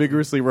left.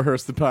 vigorously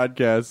rehearsed the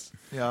podcast.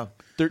 Yeah.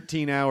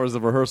 13 hours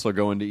of rehearsal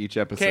go into each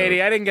episode.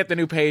 Katie, I didn't get the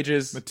new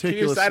pages.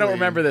 Meticulously. I don't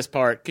remember this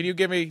part. Can you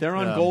give me? They're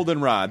on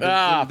Goldenrod.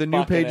 The new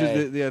fucking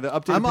pages, the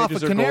updated I'm off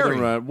pages a are Canary.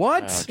 Goldenrod.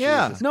 What? Oh,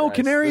 Yeah. Jesus No, Christ.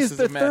 Canary This is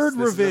the a mess. third This is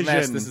a mess.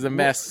 revision. This is a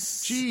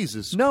mess.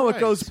 Jesus No, it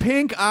Christ. goes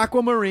pink,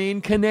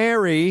 aquamarine,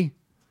 canary,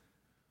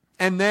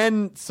 and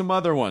then some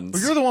other ones.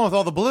 Well, you're the one with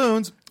all the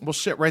balloons. Well,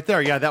 shit, right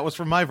there. Yeah, that was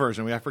from my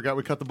version. I forgot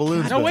we cut the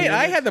balloons. No, back. wait,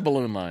 I had the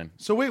balloon line.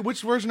 So wait,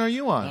 which version are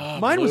you on?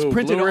 Mine was Blue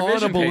printed on a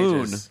revision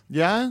balloon. pages.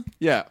 Yeah?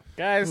 Yeah.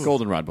 Guys,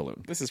 Goldenrod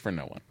balloon. this is for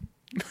no one.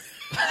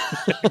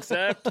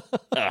 Except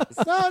us.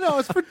 No,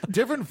 it's for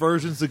different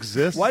versions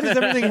exist. Why does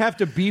everything have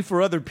to be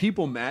for other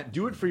people, Matt?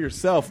 Do it for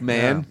yourself,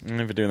 man.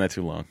 I've been doing that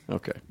too long.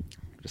 Okay.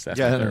 Just ask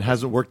Yeah, my and it therapist.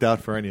 hasn't worked out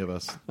for any of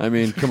us. I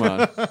mean, come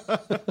on.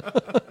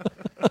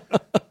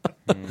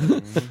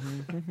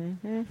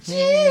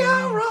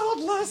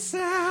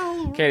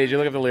 Katie, did you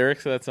look at the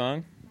lyrics of that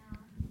song?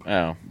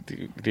 Oh,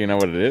 do you know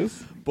what it is?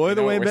 Boy, You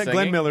the know way what we're Glenn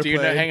singing? Miller Do you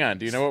know? played. Hang on.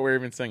 Do you know what we're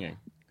even singing?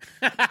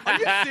 Are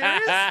you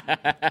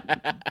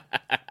serious?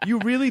 You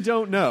really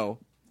don't know.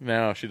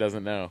 No, she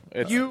doesn't know.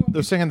 It's,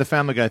 They're singing the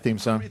Family Guy theme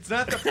song. It's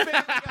not the Family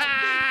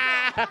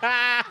Guy theme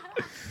song.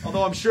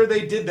 Although I'm sure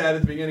they did that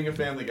at the beginning of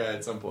Family Guy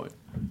at some point.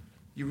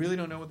 You really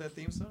don't know what that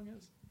theme song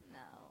is? No.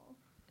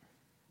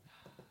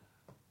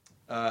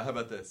 How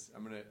about this? How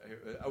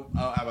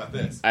about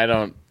this? I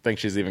don't think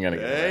she's even gonna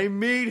get Hey, it.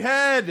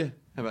 meathead.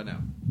 How about now?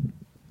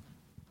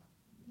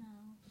 No.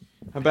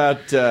 How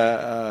about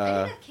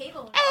I didn't have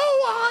cable.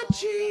 Oh,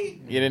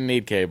 Archie. You didn't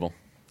need cable.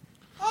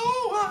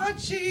 Oh,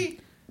 Archie.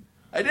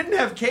 I didn't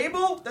have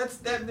cable.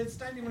 That's not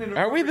even.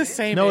 Are we the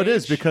same? No, age? it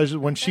is, because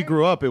when she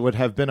grew up, it would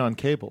have been on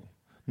cable.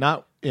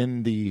 Not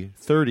in the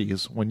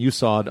 30s when you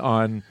saw it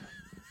on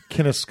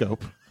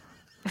Kinescope.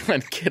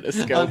 on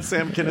Kinescope. On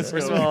Sam Kinescope.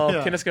 First of all,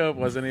 Yeah. Kinescope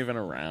wasn't even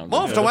around.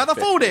 Move to where the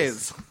food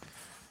is.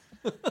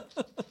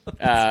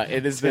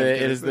 It is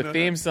the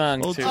theme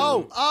song to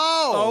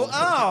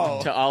Oh.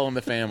 to All in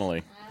the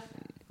Family.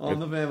 All in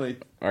the Family.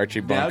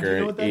 Archie Now, do you know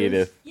Bunker, what that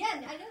Edith. is? Yeah, I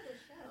know the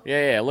show.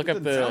 Yeah. Look up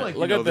Doesn't sound like you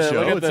look know at the show.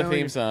 look It at the sounds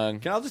theme like-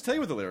 song. I'll just tell you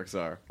what the lyrics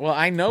are. Well,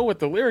 I know what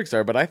the lyrics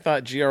are, but I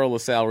thought G.R.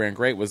 LaSalle ran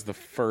great was the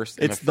first.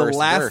 It's the the first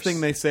last verse.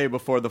 thing they say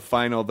before the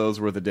final. Those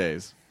were the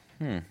days.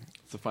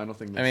 It's the final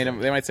thing. I mean,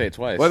 they might say it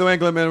twice. By the way,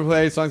 Glenn Miller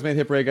play songs made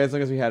hit parade, guys, as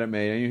long as we had it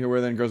made. And you hear where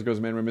then girls,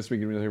 man, we're missing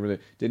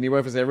didn't he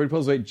work for everybody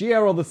pulls away?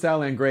 G.R. the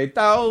Salad great.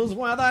 Those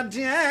were the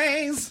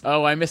days.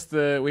 Oh, we missed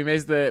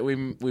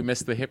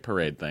the hit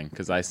parade thing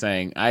because I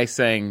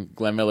sang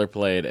Glenn Miller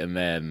played and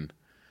then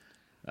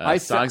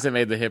songs that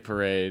made the hit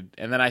parade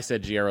and then I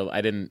said G.R. I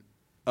didn't.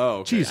 Oh,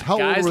 okay. Jeez, how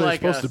Guys old were they like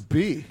supposed us. to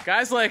be?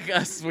 Guys like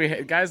us,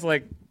 guys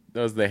like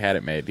those, they had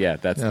it made. Yeah,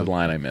 that's the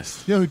line I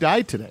missed. You know who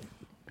died today?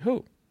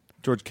 Who?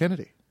 George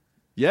Kennedy.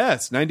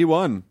 Yes,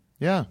 91.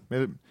 Yeah,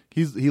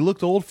 he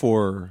looked old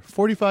for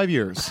 45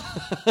 years.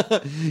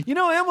 You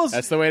know, I almost.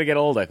 That's the way to get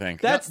old, I think.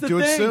 That's the Do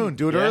thing. it soon.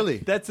 Do it early.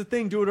 That's the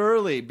thing. Do it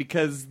early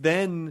because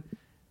then,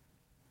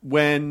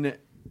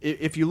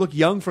 if you look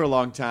young for a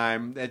long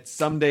time, that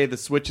someday the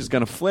switch is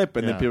going to flip,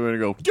 and then Yeah. people are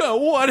going to go, "Yo,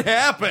 what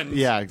happened?"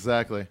 Yeah,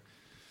 exactly.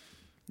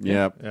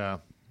 Yeah. Yeah.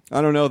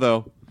 I don't know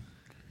though.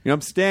 You know,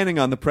 I'm standing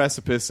on the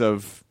precipice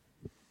of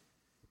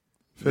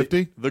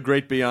 50? the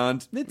great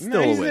beyond. It's No,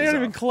 still a he's ways not off.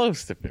 even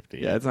close to 50.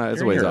 Yeah, it's not.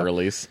 It's a You're ways in your off.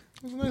 release.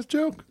 That was a nice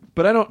joke.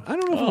 But I don't know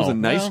if it was Oh, a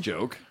nice well.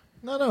 joke.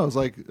 No, it was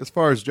like, as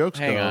far as jokes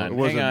Hang go, on, it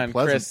wasn't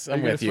pleasant. Chris. I'm Are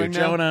gonna with you. swing now?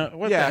 Jonah,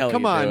 what yeah, the hell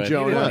come are you on, doing?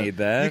 Jonah. You don't need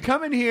that. You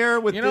come in here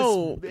with You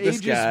know,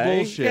 this this ageist guy.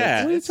 bullshit. Yeah,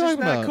 What are you it's just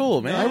talking not about?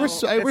 cool, man. I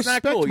It's not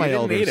respect cool. my You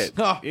didn't need elders. it.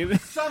 Oh, You-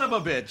 son of a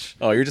bitch.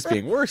 Oh, you're just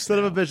being worse. Son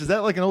of a bitch. Is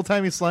that like an old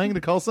timey slang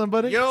to call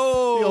somebody?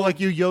 Yo. You know, like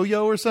you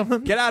yo-yo or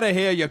something? Get out of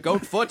here, you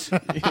goat foot.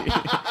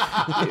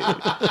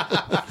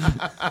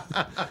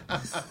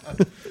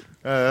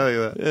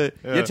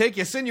 You take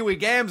your sinewy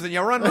gams and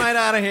you run right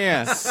out of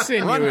here.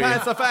 Sinewy. Run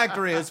past the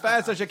factory as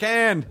fast as you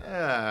can.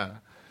 Yeah.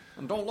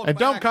 And don't look And back.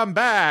 don't come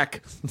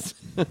back.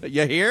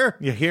 You hear?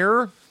 You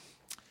hear?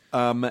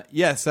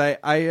 Yes, I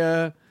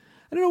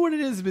don't know what it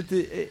is, but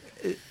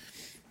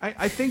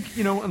I think,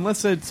 you know, unless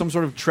some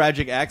sort of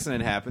tragic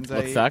accident happens,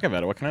 Let's talk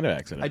about it. What kind of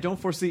accident? I don't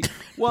foresee.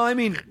 Well, I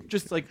mean,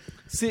 just like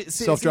see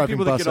Self-driving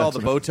people that bus get all the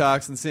accident.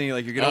 Botox and seeing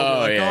like you get Oh, older.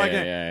 Like, yeah, I yeah,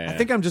 can't- yeah, yeah. I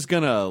think I'm just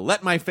gonna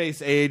let my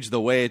face age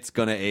the way it's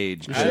gonna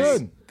age. You I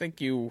should.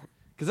 think you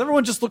Because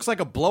everyone just looks like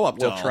a blow up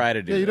will doll. try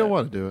to do Yeah, you don't that.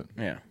 want to do it.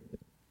 Yeah.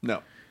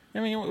 No. I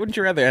mean, wouldn't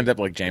you rather end up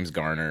like James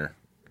Garner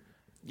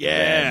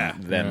Yeah.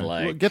 than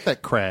like Well, get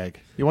that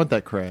crag. You want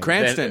that crag.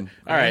 Cranston.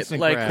 All right, Cranston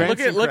like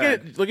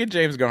Crag. look at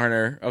James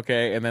Garner,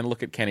 okay, and then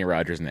look at Kenny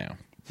Rogers now.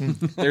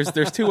 there's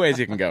two ways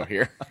you can go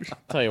here.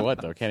 Tell you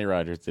what though, Kenny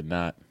Rogers did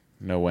not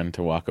know when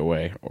to walk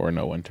away or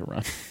know when to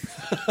run.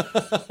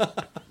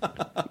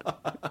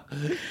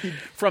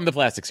 From the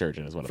plastic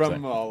surgeon is what I'm saying.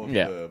 From all of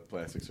yeah. the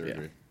plastic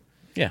surgery.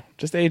 Yeah,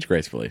 just age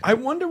gracefully. I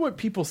wonder what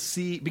people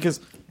see because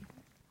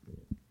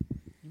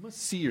you must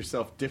see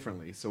yourself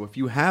differently. So if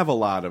you have a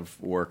lot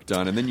of work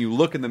done and then you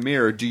look in the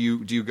mirror, do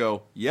you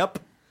go, "Yep"?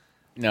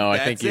 No, I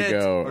think that's you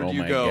it? go, or oh do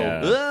you my go,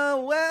 god.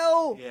 "Oh,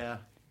 well"? Yeah.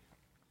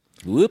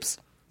 Whoops.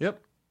 Yep.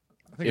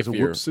 I think If it's a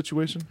you're- whoop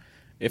situation.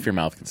 If your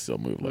mouth can still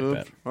move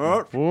like that.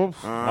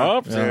 Oh,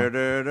 Oops. did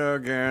it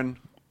again.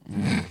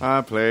 I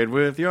played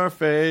with your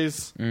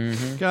face.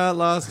 Mm-hmm. Got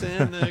lost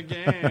in the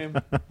game.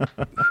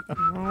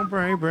 Oh,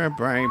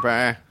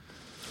 baby.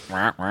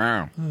 Wow,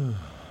 wow.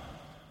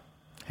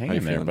 Hang How you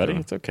in there, feeling, buddy. Jonah?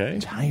 It's okay.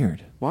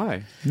 Tired.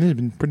 Why? He's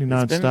been pretty He's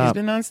nonstop.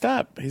 been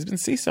nonstop. He's been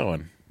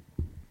seesawing.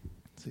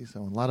 See,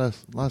 so a lot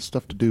of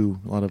stuff to do.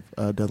 A lot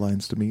of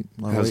deadlines to meet.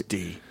 A lot of How's late-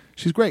 D?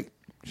 She's great.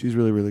 She's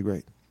really, really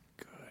great.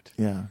 Good.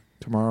 Yeah.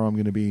 Tomorrow I'm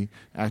going to be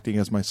acting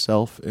as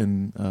myself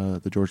in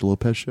the George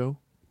Lopez show.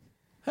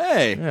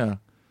 Hey. Yeah.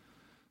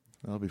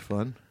 That'll be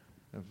fun.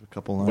 Have a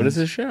couple lines. What is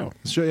his show?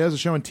 He has a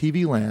show in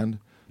TV Land,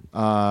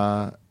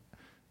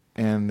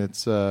 and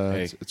it's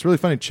really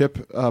funny.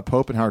 Chip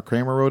Pope and Howard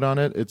Kramer wrote on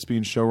it. It's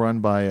being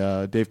showrun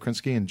by Dave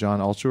Krinsky and John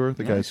Altshuler,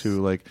 the guys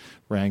who like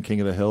ran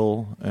King of the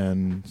Hill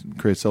and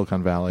created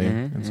Silicon Valley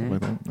and stuff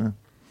like that. Yeah.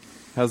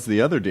 How's the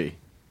other D?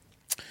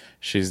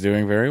 She's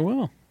doing very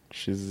well.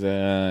 She's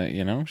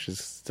she's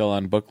still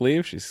on book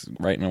leave. She's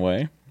writing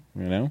away,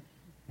 and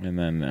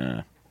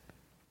then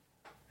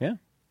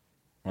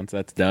once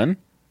that's done,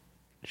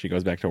 she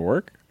goes back to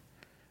work,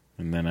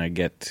 and then I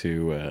get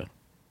to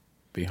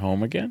be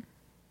home again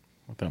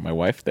without my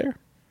wife there.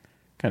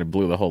 Kind of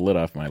blew the whole lid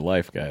off my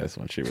life, guys,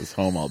 when she was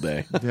home all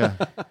day. Yeah.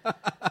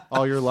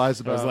 All your lies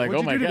about. was like, "What'd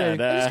oh you my do today?"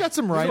 God, I just got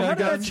some writing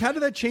done. How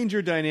did that change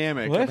your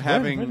dynamic What? of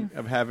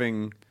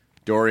having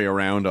Dory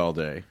around all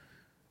day?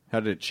 How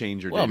did it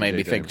change your? Well, it made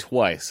me day-to-day think dynamic?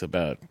 twice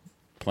about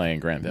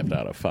playing Grand Theft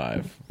Auto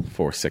 5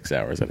 for 6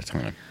 hours at a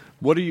time.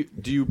 What do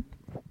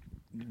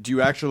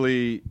you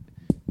actually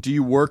do?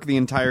 You work the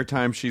entire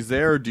time she's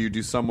there, or do you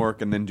do some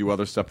work and then do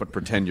other stuff but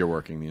pretend you're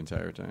working the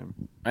entire time?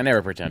 I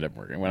never pretend I'm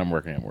working. When I'm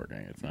working, I'm working.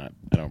 It's not.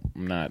 I'm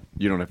not.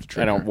 You don't have to.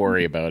 Trick I don't her.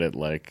 worry about it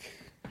like,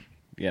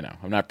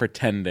 I'm not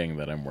pretending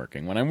that I'm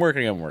working. When I'm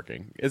working, I'm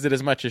working. Is it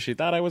as much as she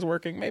thought I was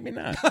working? Maybe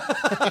not.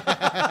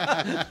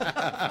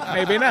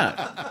 Maybe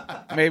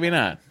not. maybe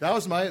not. That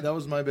was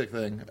my big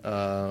thing.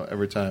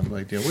 Every time,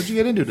 like, what'd you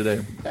get into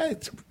today? I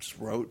just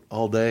wrote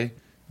all day,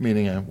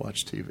 meaning I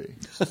watched TV.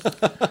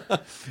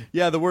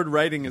 Yeah, the word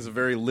writing is a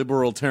very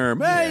liberal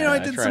term. Hey, I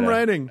did some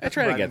writing. I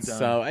try to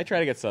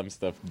get some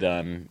stuff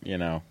done,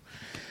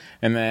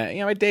 and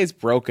then my day's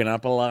broken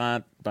up a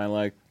lot by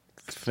like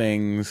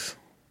things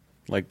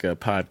like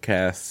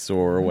podcasts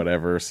or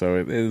whatever. So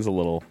it is a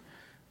little.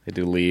 I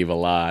do leave a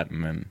lot,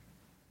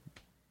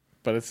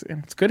 but it's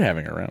good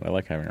having her around. I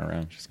like having her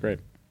around. She's great.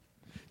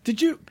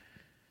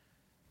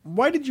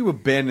 Why did you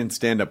abandon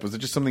stand-up? Was it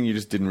just something you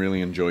just didn't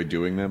really enjoy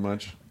doing that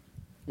much?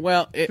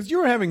 Well, because you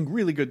were having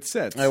really good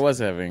sets. I was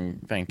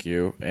having, thank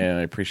you, and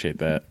I appreciate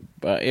that.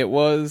 But it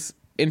was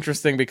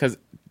interesting because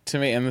to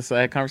me, and this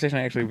conversation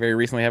I actually very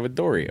recently had with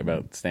Dory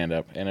about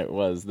stand-up, and it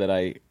was that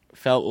I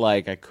felt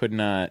like I could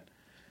not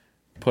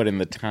put in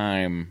the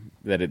time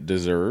that it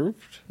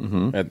deserved.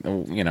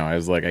 Mm-hmm. I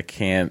was like, I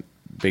can't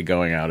be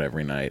going out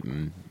every night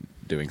and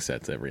doing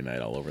sets every night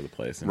all over the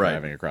place and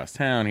driving across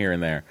town here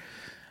and there.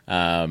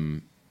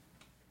 And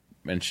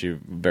she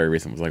very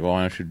recently was like, well,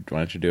 why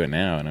don't you do it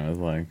now? And I was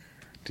like,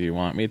 do you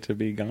want me to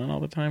be gone all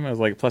the time? I was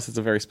like, plus it's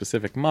a very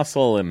specific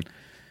muscle, and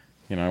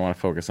I want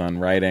to focus on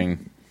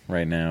writing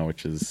right now,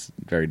 which is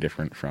very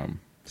different from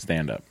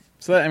stand-up.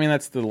 So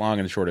that's the long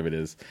and short of it.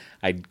 Is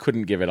I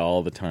couldn't give it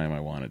all the time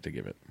I wanted to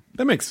give it.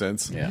 That makes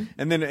sense. Yeah,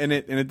 and then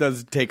it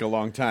does take a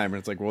long time, and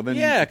it's like, well, then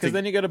because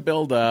then you got to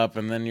build up,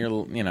 and then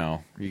you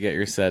get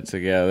your set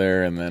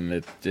together, and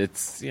then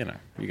it's you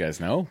guys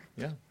know,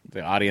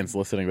 the audience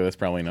listening to this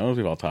probably knows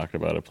we've all talked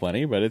about it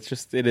plenty, but it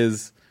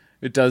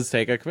does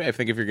take a commit. I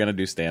think if you're going to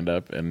do stand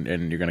up and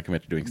you're going to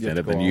commit to doing stand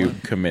up, then you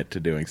commit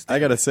to doing stand up. I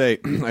gotta say,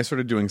 I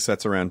started doing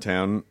sets around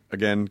town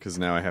again because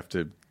now I have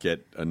to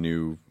get a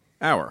new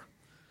hour,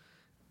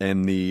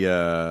 and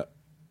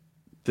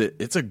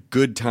it's a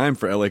good time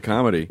for LA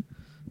comedy.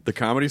 The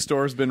Comedy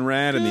Store has been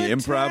rad, and the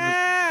improv.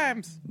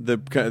 The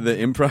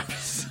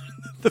improv.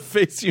 The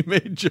face you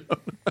made, Jonah,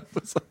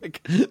 was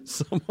like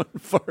someone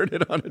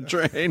farted on a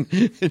train,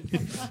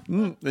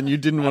 and you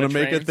didn't want to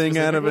make a thing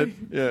out of it.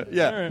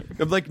 Yeah. Right.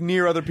 Like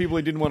near other people,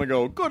 he didn't want to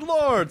go, good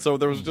Lord. So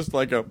there was just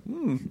like a,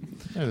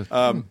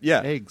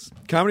 eggs.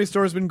 Comedy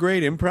Store has been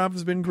great. Improv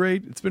has been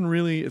great. It's been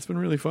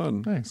really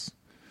fun. Nice.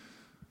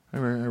 I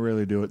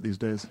rarely do it these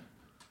days.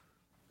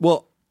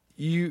 Well,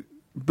 you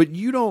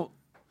don't.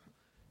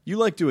 You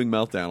like doing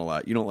Meltdown a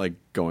lot. You don't like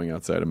going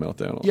outside of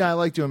Meltdown a lot. Yeah, I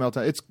like doing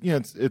Meltdown.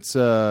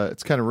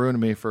 It's kind of ruined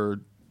me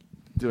for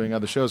doing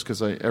other shows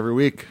because every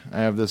week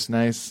I have this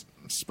nice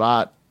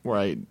spot where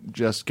I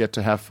just get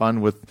to have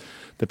fun with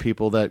the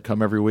people that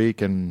come every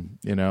week, and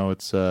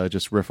it's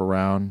just riff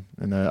around,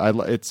 and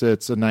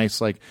it's a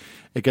nice, like,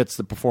 it gets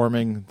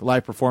the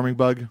live performing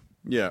bug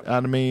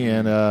out of me,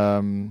 and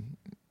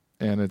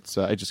it's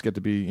I just get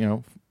to be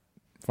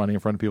funny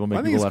in front of people,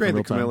 make people laugh in real time. I think it's great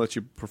that Camille lets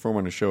you perform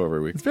on a show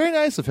every week. It's very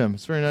nice of him.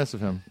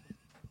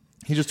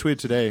 He just tweeted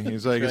today.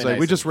 He's like,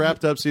 we just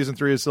wrapped up season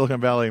 3 of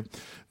Silicon Valley,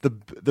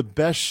 the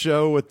best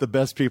show with the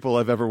best people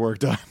I've ever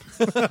worked on.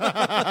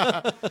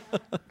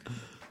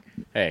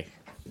 Hey,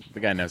 the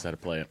guy knows how to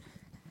play it.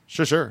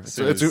 Sure. As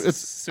soon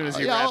as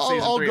you wrap season 3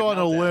 I'll go on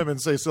a limb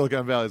and say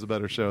Silicon Valley is a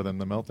better show than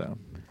The Meltdown.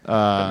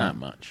 But not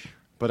much.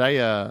 But I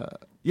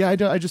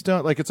just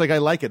don't like. It's like I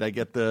like it. I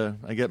get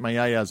my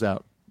yayas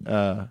out.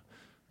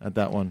 At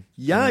that one.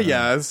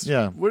 Yayas?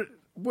 Yeah. What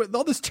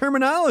all this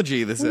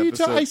terminology this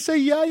episode. I say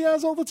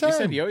yayas all the time. You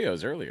said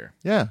yo-yos earlier.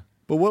 Yeah.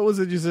 But what was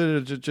it you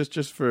said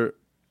just for...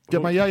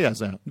 Get my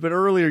yayas out. But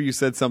earlier you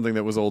said something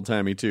that was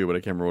old-timey too, but I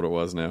can't remember what it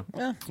was now.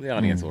 Well, the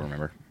audience will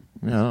remember.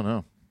 Yeah, I don't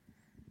know.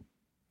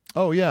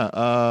 Oh,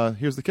 yeah.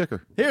 Here's the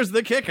kicker. Here's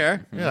the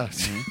kicker. Yeah.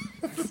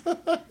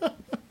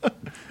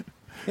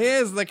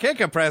 Here's the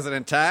kicker,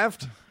 President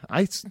Taft.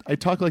 I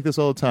talk like this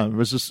all the time. It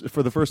was just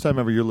for the first time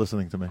ever you're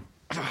listening to me.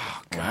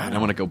 Oh, God. I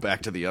want to go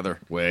back to the other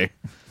way.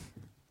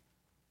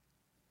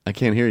 I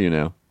can't hear you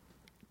now.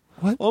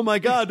 What? Oh, my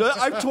God.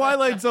 I've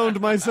Twilight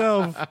Zoned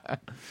myself.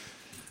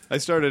 I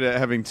started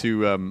having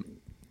to...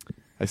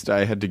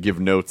 I had to give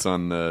notes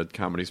on the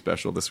comedy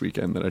special this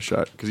weekend that I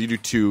shot. Because you do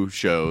 2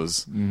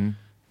 shows. Mm-hmm.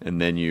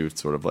 And then you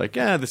sort of like,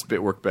 this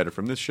bit worked better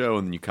from this show.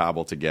 And then you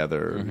cobble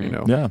together.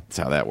 Mm-hmm. Yeah. That's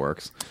how that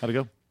works. How'd it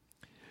go?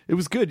 It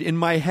was good. In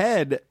my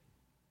head...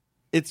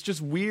 It's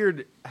just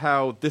weird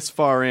how this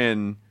far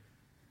in,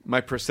 my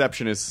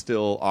perception is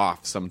still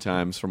off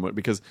sometimes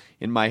because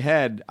in my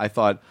head I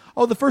thought,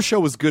 the first show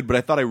was good, but I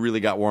thought I really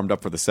got warmed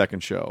up for the second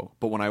show.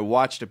 But when I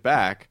watched it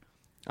back,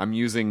 I'm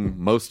using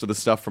most of the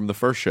stuff from the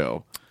first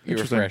show. You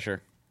were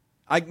fresher.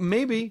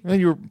 Maybe. And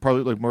you were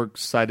probably like more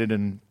excited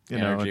and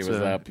energy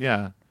was up.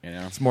 Yeah.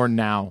 It's more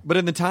now. But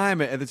at the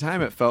time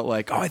it felt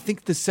like, I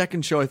think the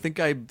second show, I think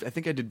I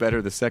did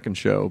better the second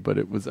show, but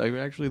it was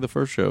actually the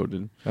first show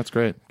did. That's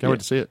great. Can't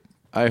wait to see it.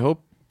 I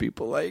hope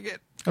people like it.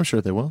 I'm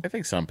sure they will. I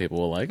think some people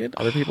will like it.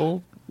 Other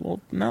people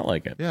will not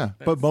like it. Yeah,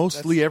 but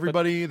mostly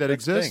everybody that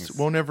exists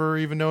won't ever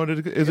even know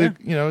it is.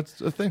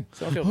 It's a thing.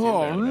 So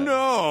no!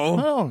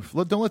 No,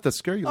 don't let that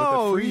scare you. Let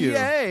that free you.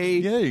 Yay!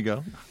 Yeah, there you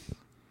go.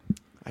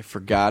 I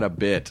forgot a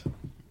bit.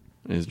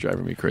 is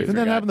driving me crazy.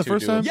 Didn't that happen the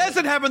first time? Yes,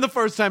 it happened the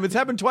first time. It's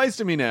happened twice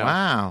to me now.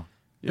 Wow.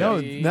 No,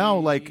 now,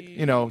 like,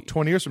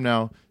 20 years from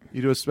now,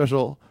 you do a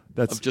special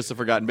that's Of just the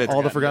forgotten bits.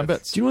 all the forgotten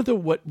bits. Do you know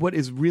what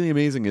is really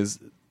amazing is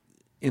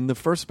in the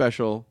first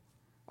special,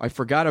 I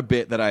forgot a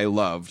bit that I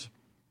loved.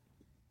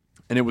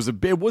 And it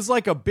was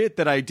like a bit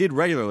that I did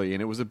regularly,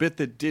 and it was a bit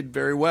that did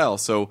very well.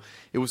 So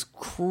it was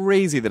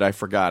crazy that I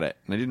forgot it,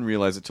 and I didn't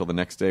realize it till the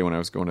next day when I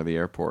was going to the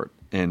airport.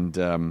 And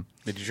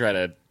did you try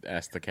to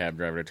ask the cab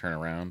driver to turn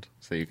around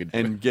so you could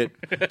turn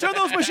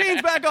those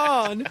machines back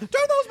on? Turn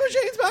those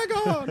machines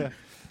back on.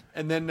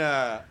 And then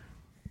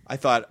I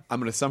thought I'm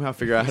going to somehow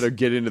figure out how to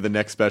get into the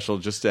next special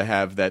just to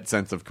have that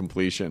sense of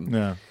completion.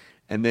 Yeah.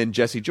 And then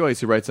Jesse Joyce,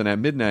 who writes on At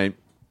Midnight,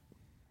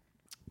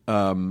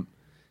 I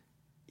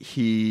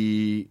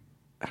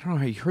don't know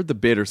how he heard the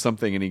bit or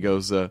something, and he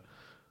goes, my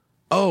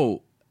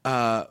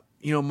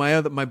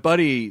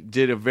buddy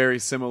did a very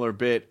similar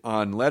bit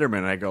on Letterman.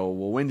 And I go,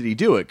 well, when did he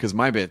do it? Because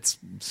my bit's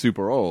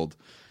super old.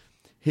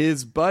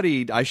 His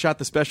buddy, I shot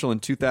the special in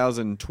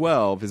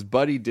 2012. His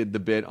buddy did the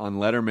bit on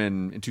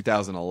Letterman in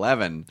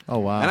 2011. Oh,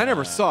 wow. And I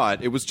never saw it.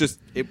 It was just...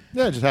 Yeah,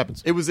 it just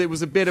happens. It was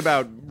a bit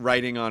about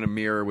writing on a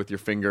mirror with your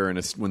finger and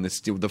when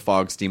the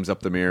fog steams up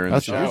the mirror. And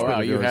That's stuff. usually Oh, wow,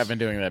 what it you is. have been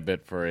doing that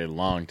bit for a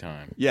long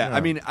time. Yeah,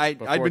 I mean, I'd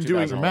been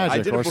doing 2011. Magic I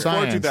did it or before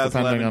science,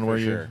 2011, depending on where for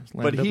you sure.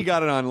 landed but up. he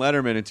got it on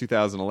Letterman in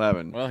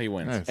 2011. Well, he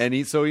wins. Nice. And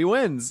he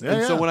wins. Yeah,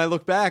 and so yeah. when I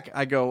look back,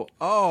 I go,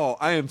 oh,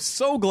 I am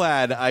so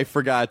glad I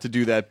forgot to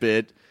do that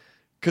bit.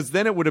 Because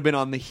then it would have been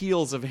on the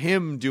heels of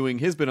him doing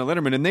his bit on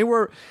Letterman. And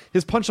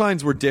his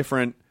punchlines were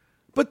different,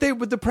 but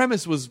the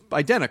premise was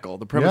identical.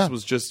 The premise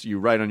was just you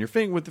write on your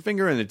with the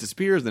finger and it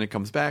disappears, then it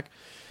comes back.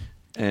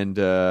 And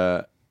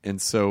so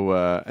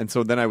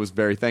then I was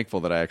very thankful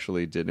that I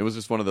actually did. It was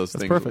just one of those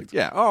things. Perfect.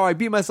 Yeah. Oh, I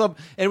beat myself.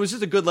 And it was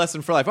just a good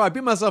lesson for life. Oh, I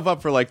beat myself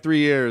up for like 3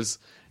 years.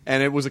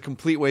 And it was a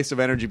complete waste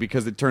of energy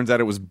because it turns out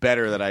it was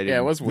better that I didn't. Yeah,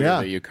 it was weird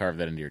Yeah. that you carved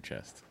that into your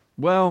chest.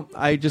 Well,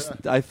 I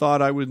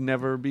thought I would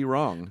never be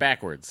wrong.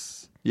 Backwards.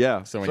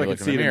 Yeah. So when I you could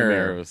looked in the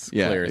mirror, it was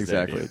clear as day.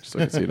 exactly. Just so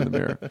I could see it in the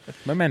mirror.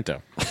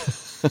 Memento.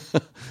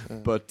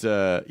 But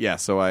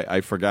so I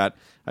forgot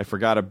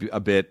a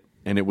bit,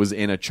 and it was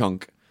in a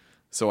chunk,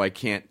 so I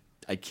can't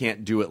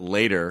do it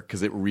later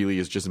because it really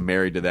is just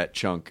married to that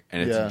chunk,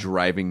 and it's Yeah.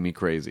 driving me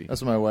crazy.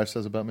 That's what my wife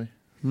says about me.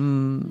 I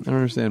don't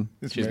understand.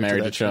 She's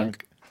married to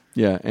Chunk.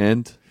 Yeah,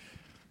 and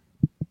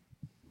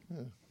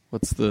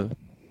what's the?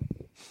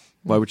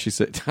 Why would she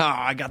say? Oh,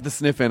 I got the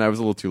sniff in. I was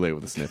a little too late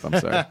with the sniff. I'm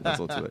sorry. I was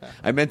a little too late.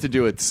 I meant to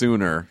do it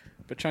sooner.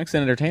 But Chunk's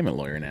an entertainment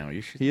lawyer now.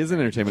 You should. He is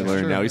an entertainment lawyer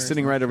sure. now. He's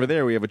sitting right over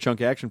there. We have a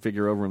Chunk action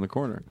figure over in the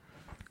corner.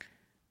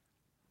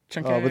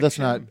 Chunk Oh, but that's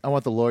action. not. I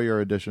want the lawyer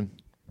edition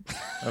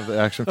of the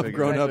action figure.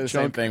 grown up Exactly the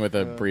same Chunk. thing with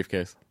a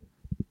briefcase.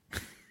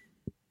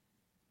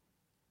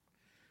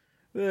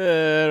 I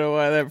don't know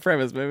why that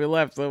premise made me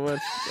laugh so much.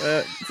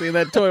 Seeing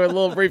that toy with a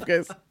little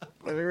briefcase.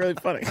 That'd be really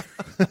funny.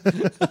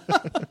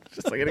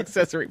 Just like an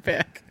accessory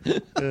pack.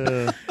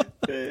 I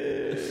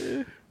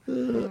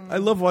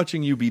love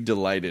watching you be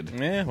delighted.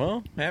 Yeah,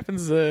 well,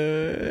 happens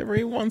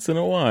every once in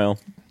a while.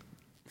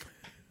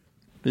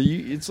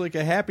 It's like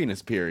a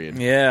happiness period.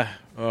 Yeah.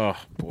 Oh,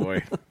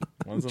 boy.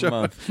 Once a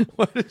month.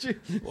 Why did you?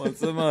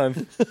 Once a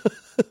month.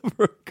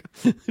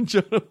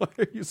 Jonah, why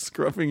are you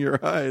scrubbing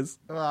your eyes?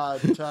 I'm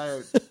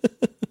tired.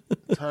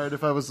 Tired.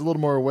 If I was a little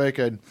more awake,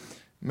 I'd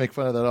make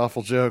fun of that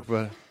awful joke,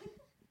 but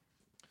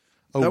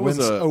That was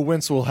a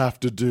wince will have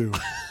to do.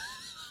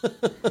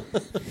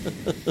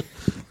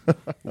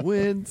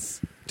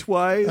 Wince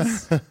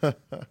twice,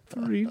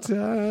 3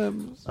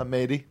 times. I'm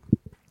matey.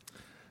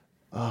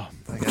 Oh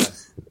my god,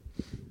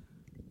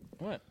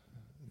 What?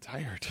 I'm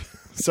tired.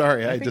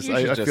 Sorry, I think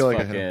you should feel like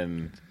I had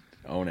fucking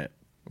own it.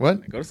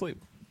 what? Go to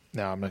sleep.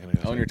 No, I'm not gonna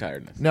go. Own your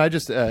tiredness. No, I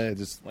just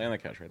Lay on the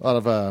couch right a lot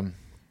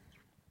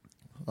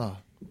of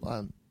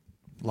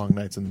long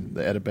nights in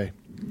the Edit Bay,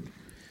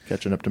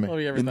 catching up to me. Well,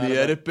 have you ever In thought the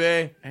about- Edit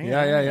Bay. Hang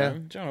Yeah, on, yeah, hang yeah.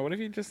 on. Jonah, what if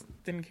you just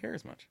didn't care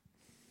as much?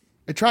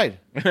 I tried.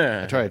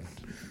 I tried.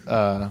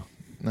 No,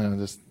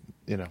 just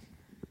a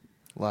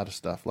lot of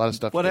stuff. What to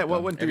get what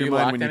done. went through Have your you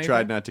mind locked when you anything?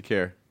 tried not to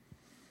care?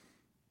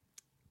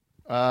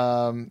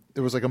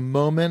 There was like a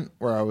moment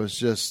where I was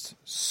just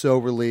so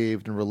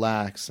relieved and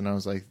relaxed, and I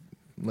was like,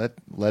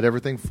 "Let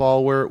everything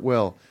fall where it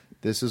will.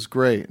 This is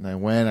great." And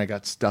I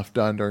got stuff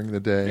done during the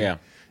day. Yeah.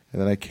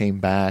 And then I came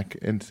back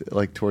and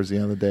like towards the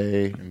end of the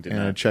day, did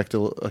and I not. checked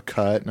a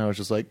cut, and I was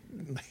just like,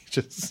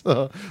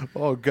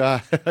 oh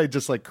god, I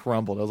just like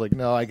crumbled. I was like,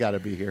 no, I got to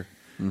be here.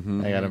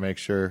 I got to make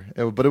sure.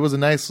 But it was a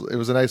nice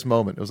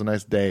moment. It was a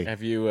nice day.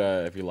 Have you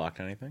locked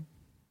anything?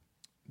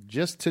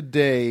 Just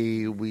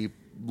today, we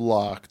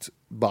locked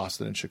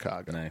Boston and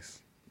Chicago. Nice.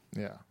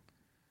 Yeah.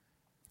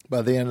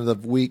 By the end of the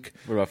week,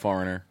 What about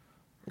Foreigner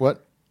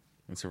what?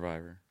 and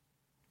Survivor?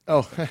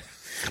 Oh,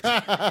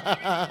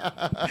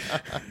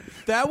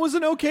 That was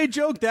an okay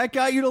joke. That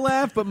got you to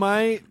laugh, but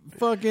my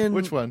fucking...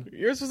 which one?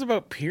 Yours was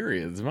about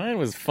periods. Mine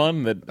was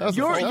fun that That was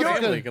Your- that was your- a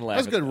good, you can that laugh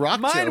was a at good that. rock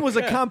Mine joke. was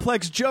a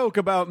complex joke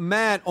about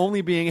Matt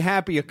only being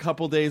happy a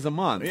couple days a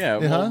month. Yeah,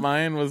 well,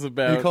 mine was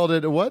about... You called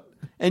it a what?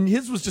 And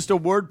his was just a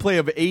wordplay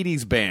of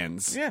 80s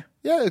bands. Yeah.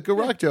 Yeah, a good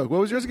rock joke. What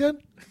was yours again?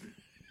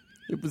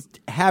 It was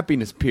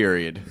happiness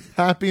period.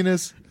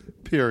 Happiness,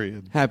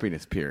 period.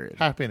 Happiness period.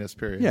 Happiness,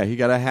 period. Yeah, he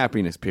got a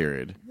happiness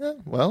period. Yeah,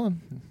 well.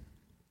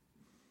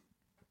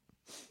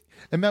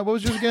 And Matt, what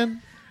was yours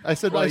again? I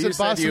said Well, you said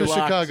Boston you and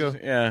locked- Chicago.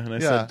 Yeah, and I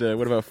Yeah. said,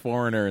 what about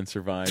Foreigner and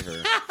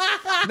Survivor?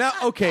 Now,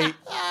 okay,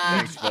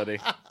 Thanks, buddy.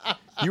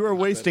 you are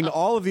wasting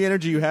all of the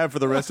energy you have for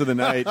the rest of the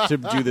night to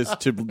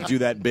do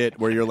that bit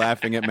where you're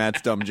laughing at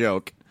Matt's dumb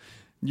joke.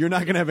 You're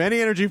not going to have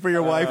any energy for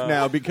your wife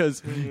now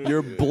because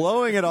you're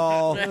blowing it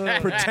all.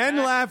 Pretend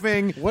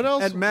laughing What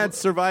else- at Matt's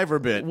Survivor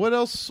bit. What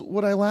else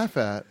would I laugh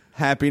at?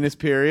 Happiness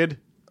period.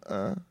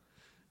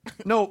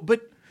 No,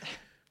 but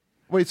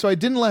Wait, so I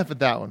didn't laugh at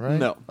that one, right?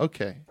 No.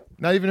 Okay.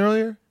 Not even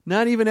earlier?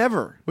 not even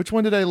ever. Which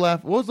one did I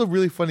laugh? What was the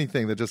really funny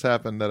thing that just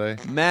happened that I...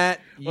 Matt,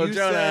 you Well,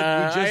 Jonah, said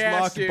we I just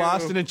asked lost you-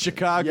 Boston and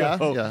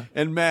Chicago. Yeah.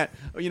 And Matt,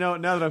 you know,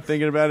 now that I'm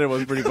thinking about it, it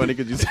was pretty funny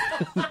because you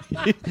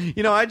said,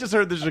 you know, I just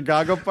heard the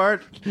Chicago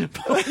part.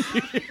 But when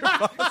you hear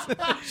Boston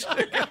and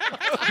Chicago,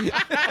 it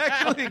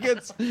actually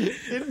gets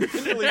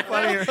infinitely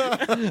funnier.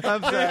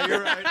 I'm sorry,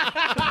 you're right.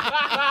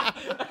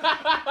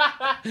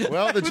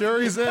 Well, the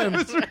jury's in. I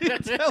was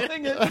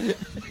retelling it.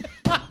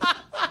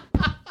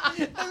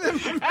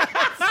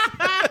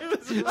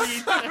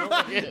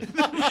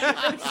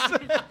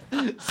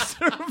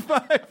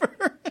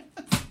 Survivor.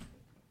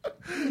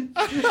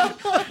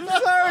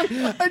 Sorry,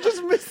 I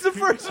just missed the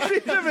first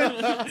beat of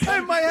it.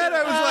 In my head,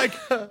 I was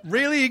like,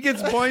 really? He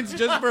gets points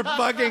just for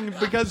fucking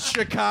because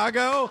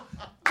Chicago?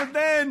 But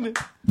then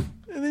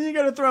you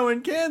got to throw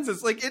in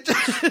Kansas. Like, it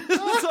just,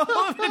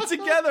 all of it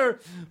together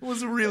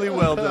was really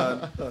well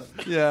done.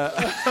 Yeah.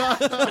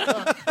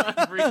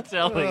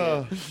 Retelling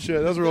Oh,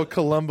 shit. That was a real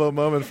Columbo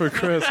moment for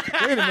Chris.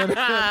 Wait a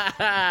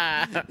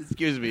minute.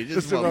 Excuse me,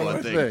 Just just one one more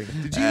more thing.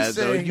 thing. Did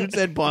So you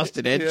said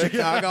Boston and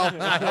Chicago?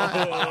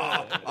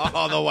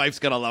 Oh, the wife's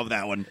going to love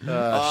that one.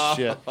 Oh,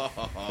 shit.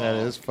 That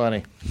is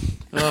funny.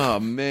 Oh,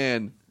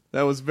 man.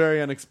 That was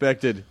very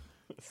unexpected.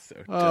 So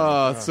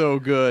Oh, so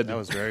good. That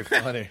was very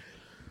funny.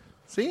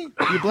 See?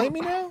 You blame me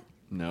now?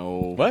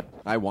 No. What?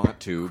 I want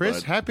to,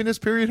 Chris, but happiness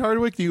period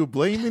Hardwick, do you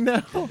blame me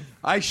now?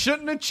 I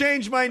shouldn't have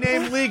changed my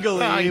name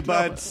legally,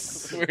 but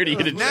Where do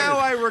you now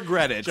I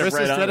regret it. Right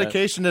Chris's on it.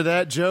 dedication to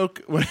that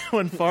joke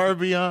went far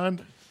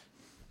beyond.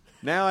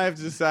 Now I have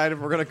to decide if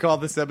we're going to call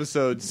this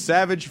episode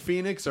Savage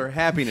Phoenix or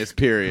Happiness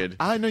Period.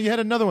 I know you had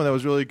another one that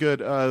was really good.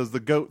 It was the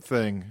goat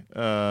thing.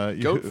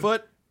 Goat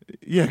foot?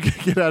 Yeah,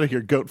 get out of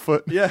here, goat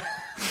foot. Yeah.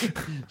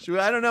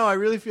 I don't know. I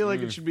really feel like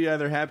it should be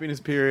either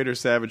Happiness Period or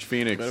Savage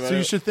Phoenix. So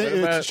you should think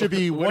it should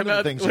be one of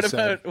the things you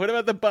said. What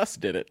about the bus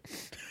did it?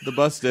 The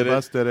bus did it.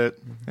 Bus did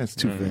it. That's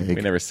too vague.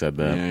 We never said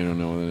that. Yeah, I don't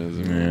know what it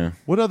is. Yeah.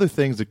 What other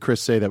things did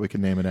Chris say that we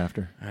can name it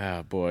after?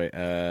 Oh boy.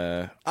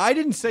 I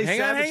didn't say Hang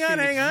Savage on.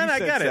 Phoenix. You I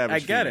said got it.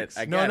 Savage I got Phoenix.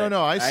 it.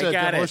 No. I said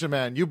got Demolition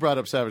Man. You brought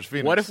up Savage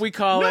Phoenix. What if we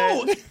call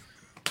No! it?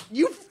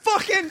 You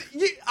fucking...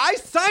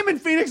 Simon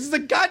Phoenix is a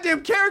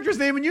goddamn character's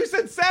name, and you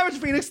said Savage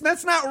Phoenix, and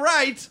that's not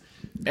right.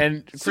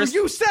 And So Chris,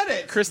 you said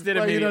it. Chris did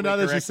Well, immediately. now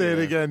that you correct say it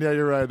me. again, yeah,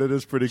 you're right. It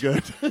is pretty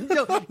good.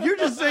 No, you're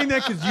just saying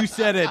that because you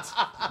said it.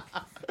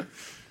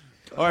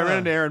 Oh, I ran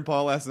into Aaron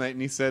Paul last night,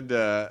 and he said,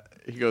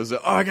 he goes,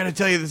 I got to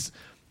tell you this.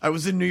 I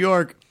was in New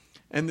York,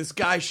 and this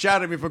guy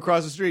shouted at me from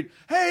across the street,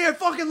 hey, I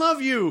fucking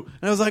love you.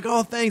 And I was like,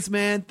 oh, thanks,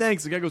 man,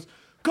 thanks. The guy goes,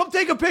 come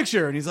take a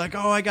picture. And he's like,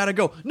 oh, I got to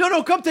go.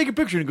 No, come take a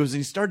picture. And he goes, and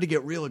he started to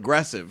get real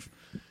aggressive.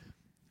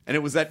 And it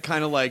was that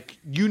kind of like,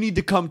 you need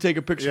to come take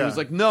a picture. Yeah. He was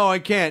like, no, I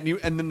can't.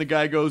 And then the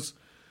guy goes,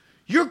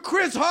 you're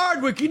Chris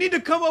Hardwick. You need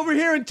to come over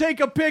here and take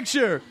a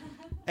picture.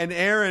 And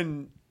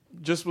Aaron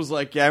just was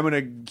like, yeah, I'm going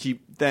to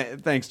keep...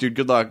 thanks, dude.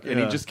 Good luck. And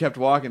he just kept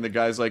walking. The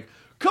guy's like,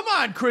 come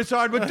on, Chris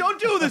Hardwick. Don't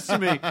do this to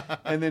me.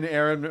 And then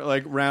Aaron,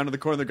 like, rounded the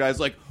corner. The guy's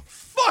like,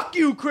 fuck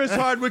you, Chris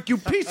Hardwick, you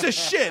piece of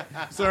shit.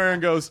 So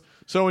Aaron goes,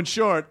 so in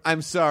short,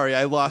 I'm sorry.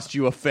 I lost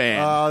you a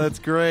fan. Oh, that's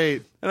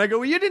great. And I go,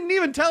 well, you didn't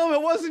even tell him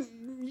it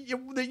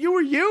wasn't... that you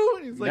were you?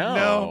 And he's like,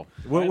 no.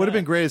 What would have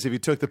been great is if you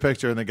took the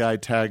picture and the guy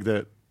tagged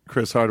it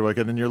Chris Hardwick,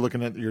 and then you're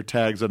looking at your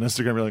tags on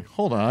Instagram, you're like,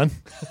 hold on.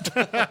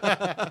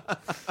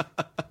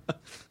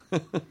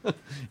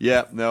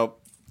 Yeah,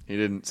 nope, he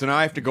didn't. So now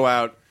I have to go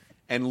out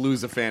and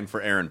lose a fan for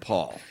Aaron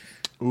Paul.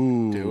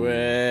 Ooh. Do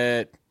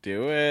it.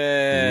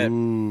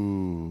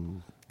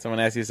 Ooh. Someone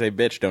asks you to say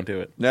bitch, don't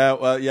do it. No,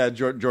 well, yeah,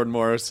 Jordan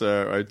Morris.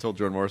 I told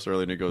Jordan Morris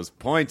earlier, and he goes,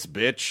 points,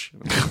 bitch.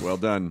 Well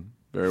done.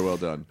 Very well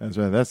done. That's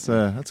right. That's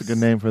a good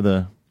name for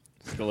the...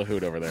 Still a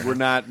hoot over there. We're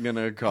not going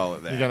to call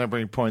it that. You're going to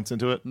bring points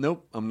into it?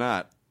 Nope, I'm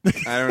not.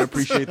 I don't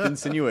appreciate the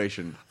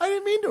insinuation. I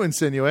didn't mean to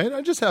insinuate.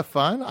 I just have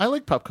fun. I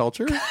like pop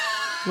culture.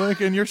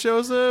 Like, and your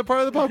show's part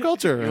of the pop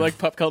culture. You like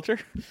pop culture?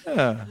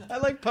 Yeah. I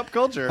like pop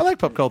culture. I like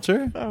pop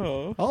culture.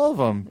 Oh. All of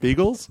them.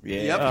 Beagles.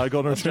 Yeah.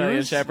 Golden Australian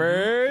Retrievers.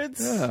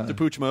 Shepherds. Yeah. The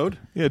pooch mode.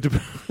 Yeah.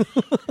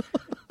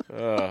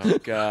 Oh,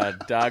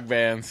 God. Dog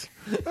bands.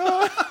 We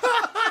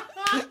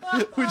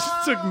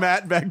just took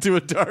Matt back to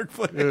a dark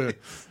place.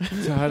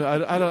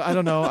 I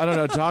don't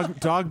know.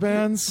 Dog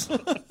bands.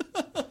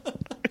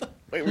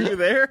 Wait, were you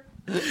there?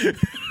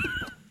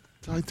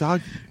 Dog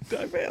Dog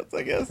bands,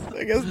 I guess.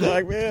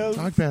 Dog bands.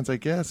 dog bands. I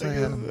guess I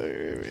am.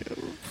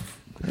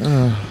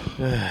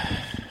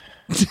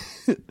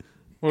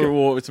 What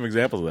would some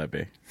examples of that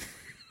be?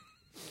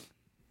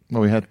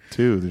 Well, we had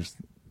two. There's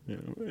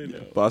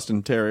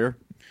Boston Terrier.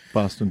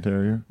 Boston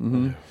Terrier.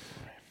 Mm-hmm.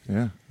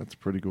 Yeah, that's a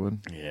pretty good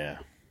one. Yeah.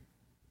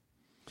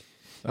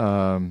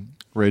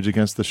 Rage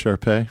Against the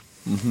Sharpay.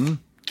 Mm-hmm.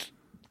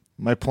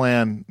 My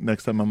plan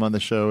next time I'm on the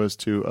show is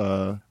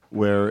to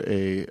wear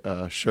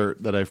a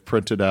shirt that I've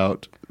printed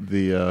out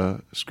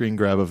the screen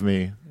grab of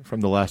me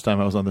from the last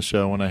time I was on the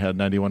show when I had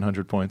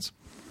 9,100 points.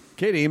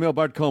 Katie, email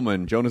Bart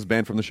Coleman. Jonah's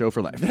banned from the show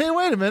for life. Hey,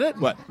 wait a minute.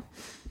 What?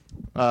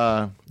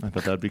 I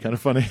thought that'd be kind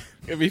of funny.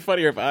 It'd be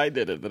funnier if I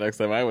did it the next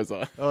time I was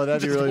on. Oh,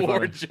 that'd be really wore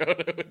funny. Jonah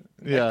with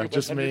Yeah,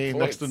 just me 100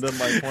 next to points.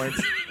 my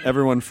points.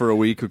 Everyone for a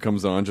week who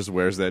comes on just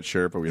wears that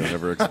shirt, but we don't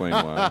ever explain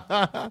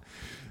why.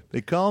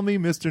 They call me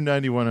Mr.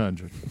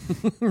 9,100.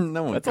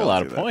 No one That's a calls lot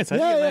you of that. points. Yeah,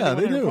 How'd you get yeah,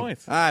 they 9,100 do.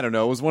 Points? I don't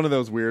know. It was one of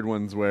those weird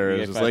ones where You it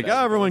get was just like,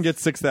 5,000 everyone points.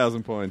 gets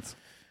 6,000 points.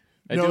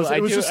 I No, do-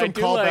 it was just I some do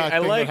callback I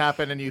thing like- that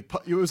happened, and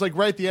it was like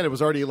right at the end. It was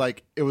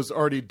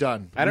already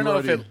done. I don't You know were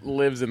if already- it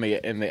lives in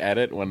the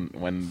edit when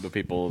the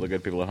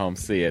good people at home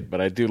see it, but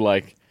I do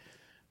like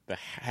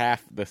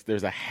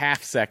there's a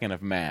half second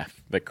of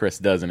math that Chris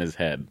does in his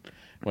head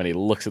when he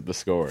looks at the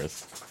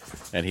scores,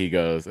 and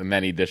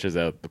then he dishes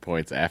out the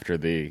points after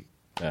the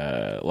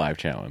live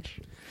challenge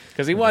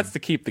because he wants to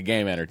keep the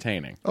game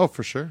entertaining. Oh,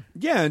 for sure.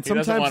 Yeah, and He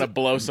doesn't want to sometimes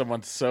blow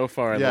someone so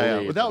far in the Yeah,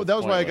 lead. yeah. that That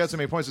was why I got pointless. so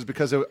many points, is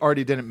because it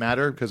already didn't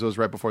matter because it was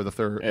right before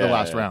the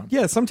last round.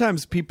 yeah,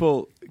 sometimes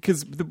people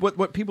because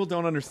what people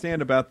don't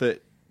understand about the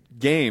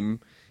game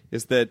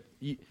is that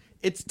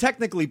it's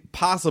technically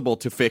possible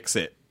to fix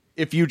it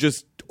if you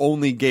just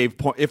only gave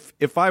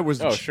if I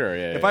was Oh, sure,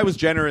 yeah, if yeah. I was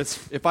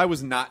generous if I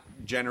was not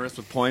generous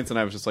with points and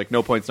I was just like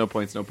no points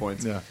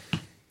Yeah.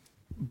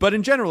 but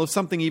in general if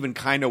something even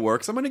kind of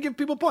works I'm going to give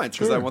people points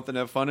because I want them to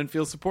have fun and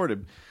feel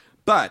supported.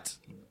 But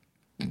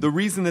the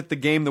reason that the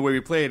game the way we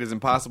play it is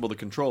impossible to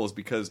control is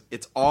because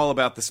it's all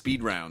about the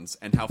speed rounds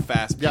and how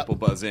fast Yep. people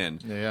buzz in.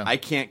 Yeah. I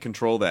can't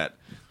control that.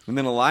 And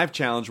then a live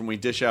challenge when we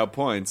dish out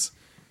points,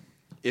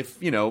 if,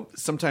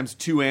 sometimes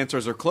two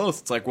answers are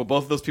close, it's like, well,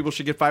 both of those people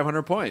should get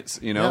 500 points.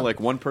 Yeah. Like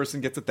one person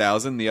gets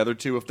 1,000, the other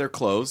two, if they're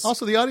close.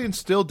 Also, the audience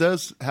still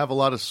does have a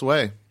lot of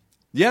sway.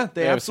 Yeah,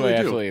 they They have sway, absolutely do.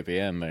 absolutely at the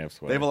end. They have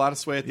sway. They have a lot of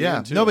sway at the Yeah.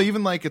 end, too. No, but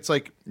even it's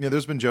like,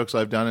 there's been jokes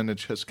I've done and it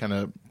just kind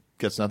of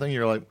gets nothing.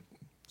 You're like,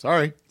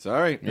 sorry.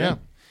 Sorry. Yeah.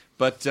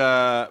 But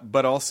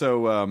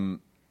also,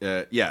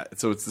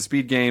 so it's the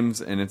speed games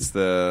and it's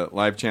the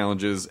live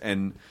challenges.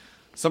 And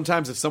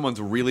sometimes if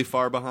someone's really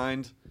far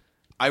behind,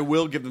 I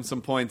will give them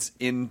some points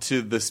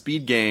into the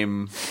speed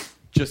game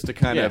just to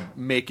kind of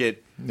make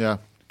it. Yeah.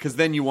 Because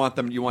then you want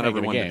Make it a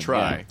everyone to game,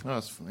 try. Oh,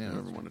 it's, yeah.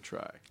 Everyone to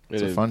try.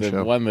 It's a fun the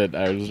show. one that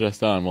I was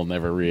just on will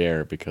never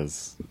re-air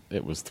because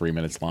it was 3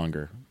 minutes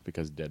longer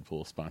because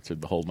Deadpool sponsored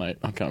the whole night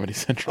on Comedy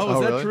Central. Oh,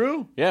 is that really?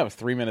 true? yeah, it was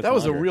 3 minutes That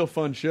was a longer. real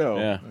fun show.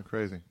 Yeah. Oh,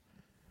 crazy.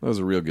 That was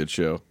a real good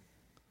show.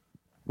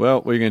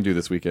 Well, what are you going to do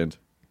this weekend?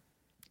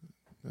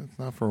 That's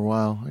not for a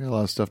while. I got a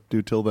lot of stuff to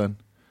do till then.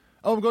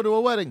 Oh, I'm going to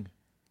a wedding.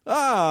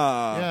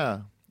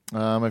 Ah,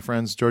 Yeah. My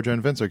friends Georgia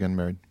and Vince are getting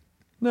married.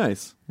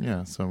 nice.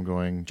 Yeah, so I'm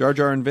going Jar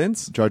Jar and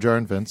Vince? Jar Jar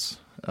and Vince.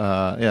 So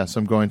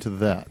I'm going to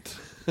that.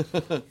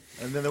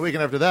 And then the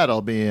weekend after that,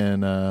 I'll be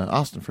in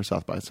Austin for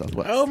South by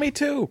Southwest. Oh, me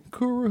too.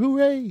 Cool,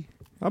 hooray!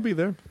 I'll be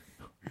there.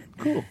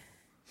 Cool.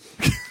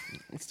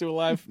 Let's do a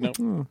live.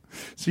 No,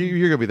 So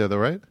you're gonna be there though,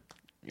 right?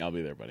 I'll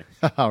be there, buddy.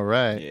 All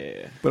right.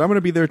 Yeah. But I'm going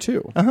to be there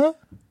too.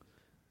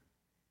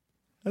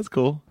 That's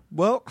cool.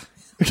 Well,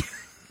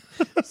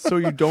 so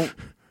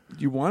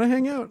you want to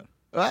hang out?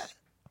 What?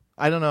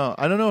 I don't know.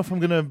 I don't know if I'm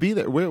gonna be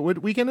there.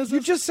 What weekend is You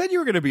this? just said you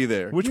were going to be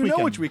there. Which you know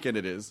weekend? which weekend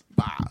it is.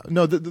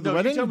 No, the No,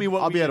 wedding. you tell me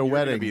what I'll be at a weekend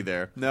you're gonna wedding. Be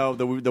there. No,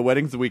 the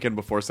wedding's the weekend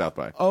before South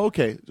by. Oh,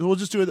 okay. We'll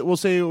just do it. We'll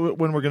say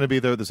when we're gonna be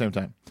there at the same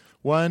time.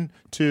 1,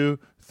 2,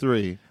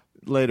 3.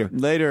 Later.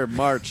 Later,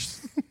 March.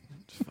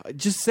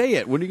 Just say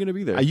it. When are you going to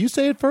be there? You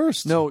say it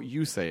first. No,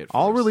 you say it. First.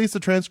 I'll release the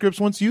transcripts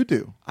once you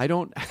do. I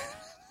don't.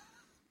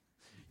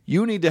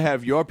 You need to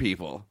have your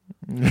people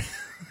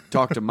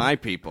talk to my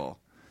people.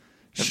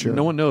 Sure.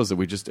 No one knows that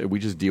we just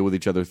deal with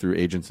each other through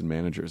agents and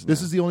managers.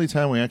 This now. is the only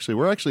time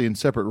we're actually in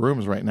separate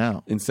rooms right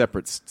now. in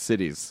separate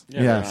cities.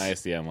 Yeah, Yes. we're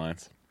on ISDN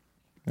lines.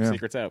 Yeah.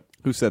 Secrets out.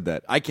 Who said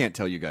that? I can't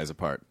tell you guys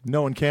apart.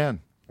 No one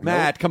can.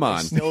 Matt, come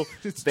on. Still,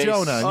 It's they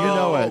Jonah, and you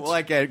know it.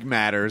 Like it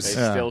matters. They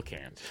still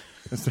can't.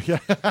 Yeah.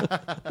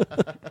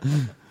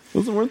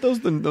 Weren't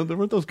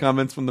those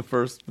comments from the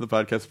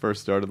podcast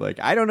first started?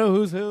 Like, I don't know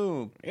who's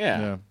who.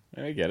 Yeah.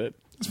 I get it.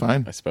 It's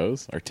fine. I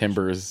suppose. Are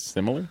timbers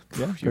similar?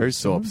 Yeah, You very were so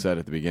similar. upset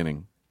at the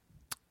beginning.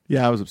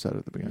 Yeah, I was upset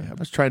at the beginning. I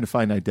was trying to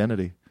find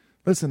identity.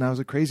 Listen, I was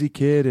a crazy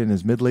kid in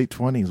his mid-late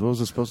 20s. What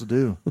was I supposed to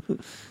do?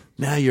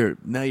 Now you're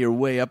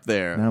way up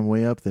there. Now I'm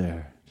way up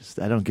there.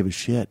 I don't give a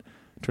shit.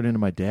 Turn into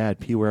my dad.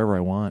 Pee wherever I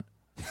want.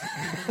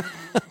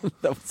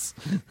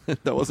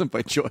 That wasn't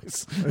by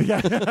choice.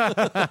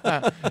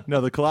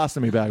 No, the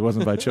colostomy bag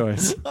wasn't by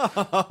choice.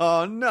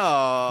 Oh no.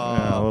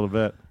 Yeah, a little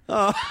bit.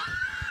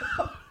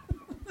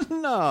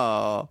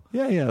 No.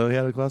 Yeah, they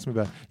had a colostomy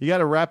bag. You got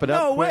to wrap it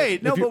up. No, quick.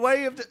 wait. No, but why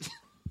do you have to?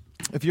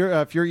 If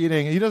you're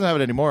eating, he doesn't have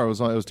it anymore. It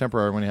was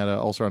temporary when he had an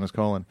ulcer on his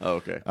colon. Oh,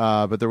 okay.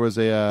 But there was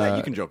a. Yeah,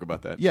 you can joke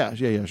about that. Yeah,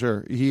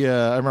 sure.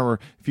 I remember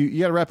if you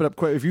got to wrap it up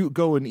quick. If you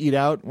go and eat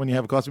out when you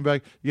have a colostomy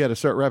bag, you got to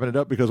start wrapping it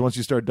up because once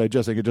you start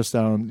digesting, it just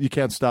sounds. You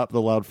can't stop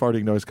the loud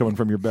farting noise coming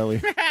from your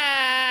belly.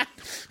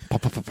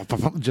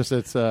 Just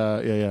it's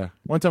yeah.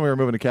 One time we were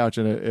moving a couch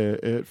and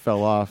it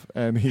fell off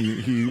and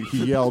he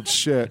yelled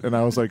shit and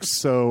I was like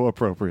so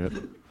appropriate.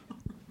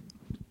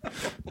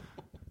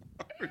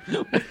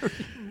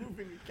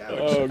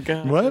 Oh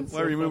god! What?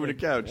 Why are you moving a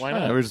couch? Why I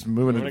don't know, not? we're just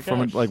moving Moving it a from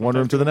couch. like one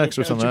room to the next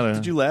or something. I don't know.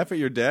 Did you laugh at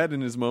your dad in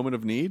his moment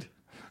of need?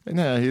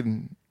 No, he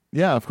didn't.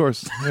 Yeah, of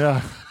course.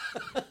 Yeah.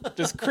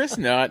 Does Chris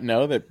not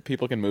know that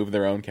people can move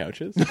their own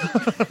couches?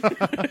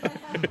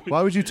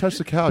 Why would you touch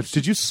the couch?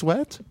 Did you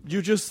sweat?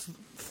 You just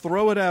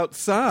throw it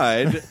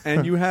outside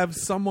and you have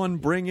someone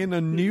bring in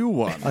a new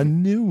one. A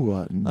new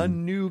one. A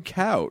new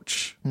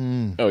couch.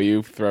 Oh,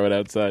 you throw it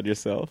outside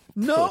yourself?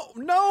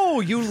 No,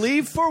 you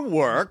leave for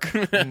work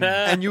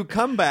and you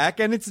come back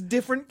and it's a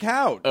different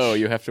couch. Oh,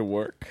 you have to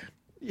work.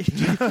 You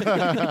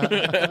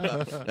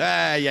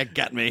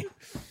got me.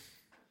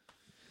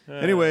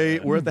 Anyway,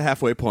 we're at the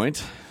halfway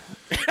point.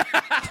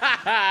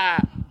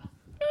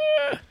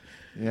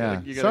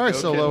 Yeah. You gotta Sorry, go,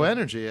 so kid. low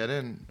energy. I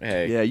didn't.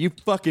 Hey, Yeah, you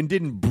fucking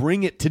didn't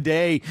bring it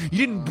today. You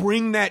didn't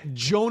bring that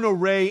Jonah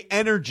Ray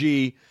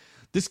energy.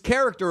 This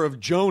character of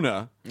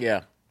Jonah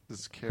yeah.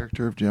 This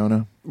character of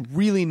Jonah.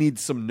 really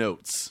needs some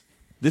notes.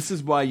 This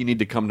is why you need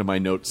to come to my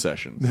note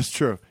session. That's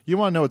true. You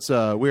want to know what's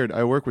weird?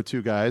 I work with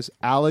two guys,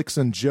 Alex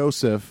and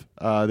Joseph.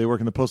 They work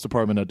in the post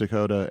department at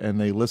Dakota,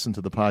 and they listen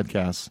to the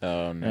podcast.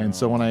 Oh, no. And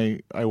so when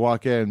I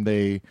walk in,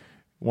 they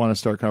want to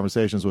start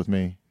conversations with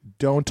me.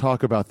 Don't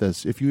talk about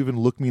this. If you even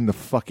look me in the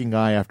fucking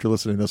eye after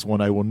listening to this one,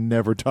 I will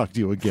never talk to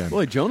you again.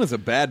 Boy, Jonah's a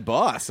bad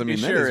boss. I mean,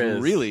 He that sure is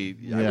is. really...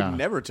 I Yeah. would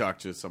never talk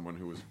to someone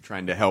who was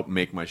trying to help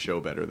make my show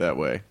better that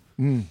way.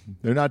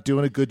 They're not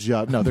doing a good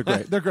job. No, they're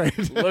great. They're great.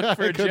 Look for I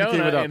couldn't keep it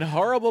Jonah up. in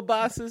Horrible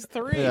Bosses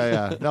 3.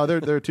 Yeah. No,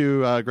 they're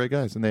two great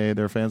guys, and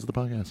they're fans of the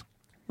podcast.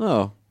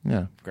 Oh,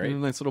 Yeah. Great. a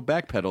nice little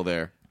backpedal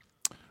there.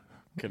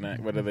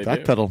 What do they do?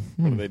 Backpedal.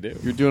 What do they do?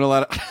 You're doing a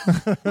lot of...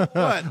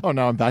 What? Oh,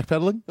 now I'm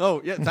backpedaling?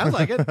 Oh, yeah, it sounds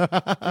like it.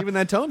 Even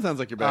that tone sounds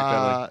like you're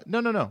backpedaling.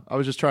 No. I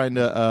was just trying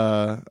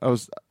to.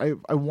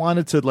 I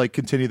wanted to like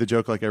continue the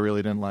joke like I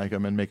really didn't like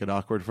them and make it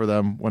awkward for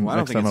them when Well, I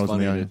don't next think time I it's was in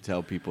the funny to audience.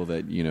 tell people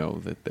that,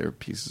 that they're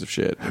pieces of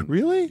shit.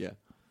 Really? Yeah.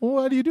 Well,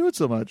 why do you do it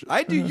so much?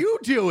 I do. You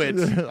do it.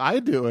 I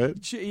do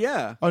it.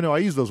 Yeah. Oh no, I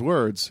use those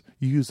words.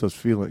 You use those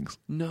feelings.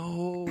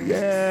 No.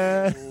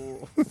 Yeah.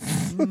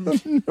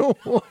 No.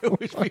 I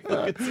wish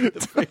people could see the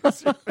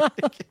face you're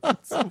making.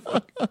 It's so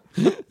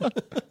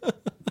fucking-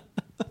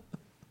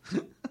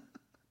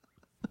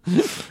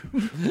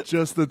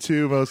 Just the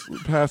two most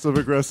passive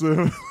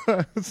aggressive.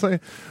 It's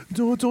like,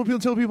 don't tell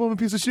people I'm a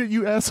piece of shit,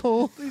 you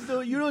asshole. Please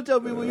don't. You don't tell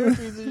people you're a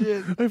piece of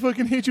shit. I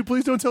fucking hate you.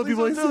 Please don't tell Please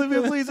people. don't tell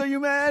people. Please, are you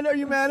mad? Are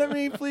you mad at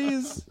me?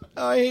 Please.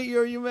 Oh, I hate you.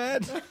 Are you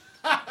mad?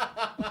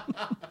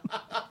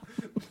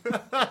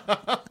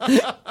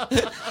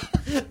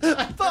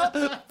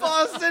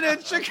 Boston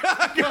and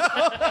Chicago.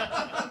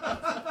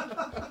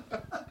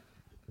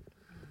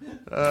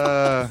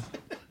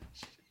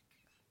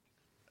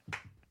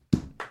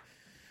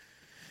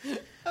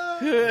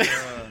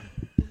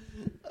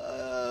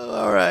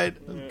 All right.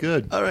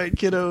 Good. All right,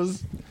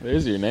 kiddos.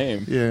 There's your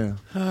name. Yeah.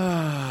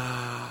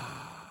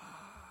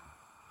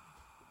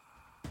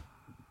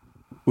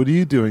 What are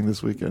you doing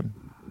this weekend?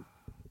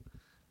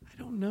 I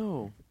don't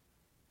know.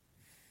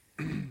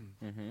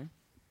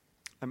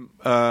 I'm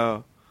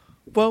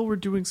well, we're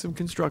doing some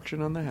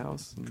construction on the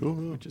house. And Cool.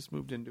 We just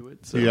moved into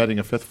it. So Are you adding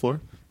a fifth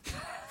floor?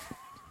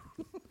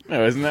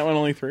 Oh, isn't that one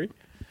only 3?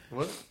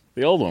 What?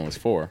 The old one was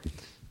 4.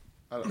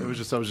 I was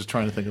just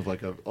trying to think of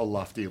like a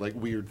lofty, like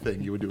weird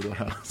thing you would do to a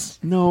house.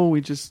 no,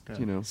 we just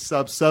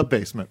Sub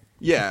basement.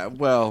 Yeah,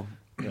 well,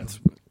 that's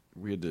what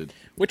we did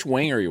Which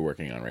wing are you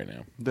working on right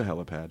now? the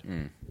helipad.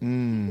 I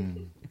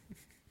mean,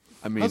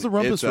 How's the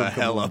rumpus it's a room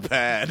coming along?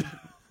 helipad.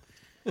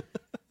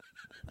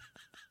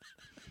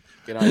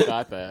 I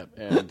got that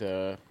and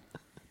didn't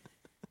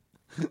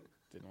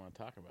want to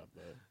talk about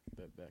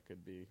that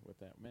could be what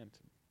that meant.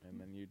 And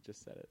then you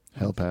just said it.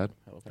 Hellpad.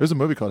 Hellpad. There's a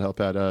movie called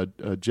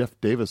Hellpad. Jeff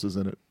Davis is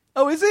in it.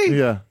 Oh, is he?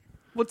 Yeah.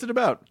 What's it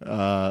about?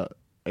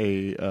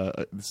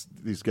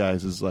 These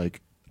guys is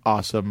like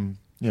awesome,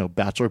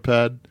 bachelor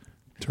pad.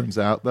 Turns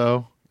out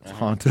though, It's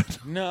haunted.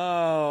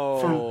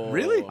 No.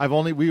 Really? I've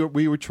only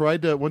we were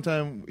tried to one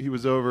time he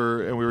was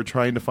over and we were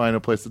trying to find a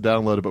place to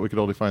download it, but we could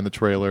only find the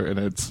trailer and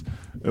it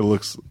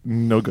looks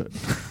no good.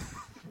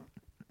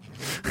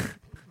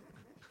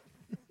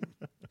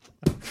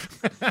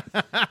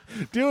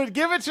 Dude,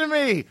 give it to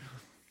me!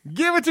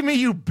 Give it to me,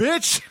 you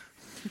bitch!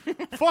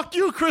 Fuck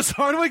you, Chris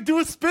Hardwick. Do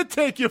a spit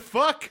take, you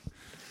fuck!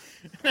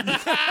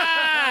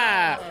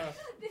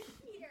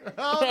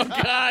 Oh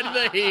God,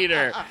 the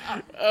heater!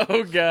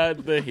 Oh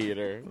God, the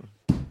heater!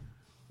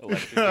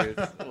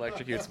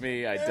 Electrocutes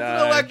me. I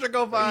die.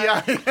 Electrical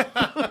fire.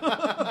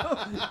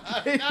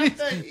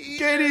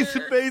 Katie's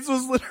face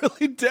was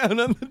literally down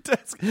on the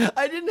desk.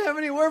 I didn't have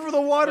anywhere for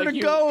the water to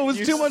go. It was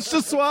too much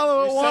to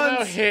swallow at once.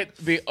 Somehow hit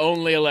the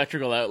only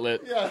electrical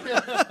outlet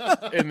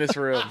in this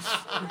room.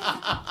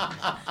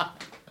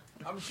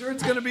 I'm sure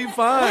it's gonna be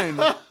fine.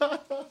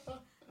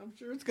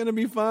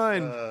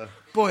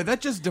 Boy, that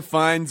just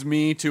defines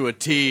me to a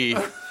T.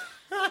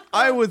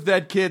 I was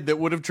that kid that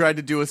would have tried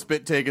to do a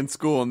spit take in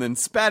school and then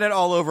spat it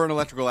all over an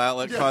electrical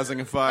outlet, causing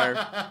a fire.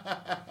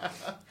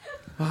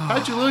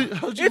 How'd you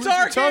lose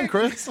your tongue,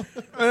 Chris?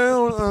 I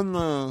don't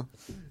know.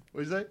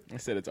 What'd you say? I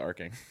said it's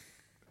arcing.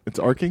 It's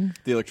arcing?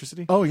 The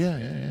electricity? Oh, yeah.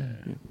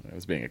 I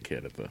was being a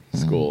kid at the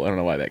school. I don't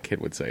know why that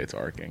kid would say it's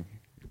arcing.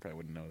 You probably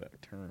wouldn't know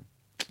that term.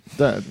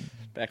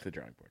 Back to the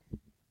drawing board.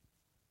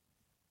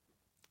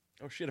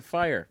 Oh shit! A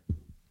fire.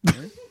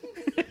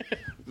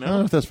 I don't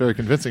know if that's very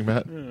convincing,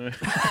 Matt.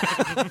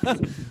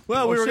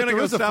 Well, we were going to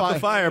go stop the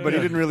fire, but he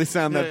didn't really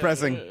sound that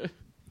pressing.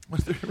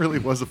 There really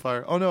was a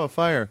fire. Oh, no, a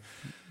fire.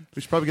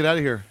 We should probably get out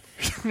of here.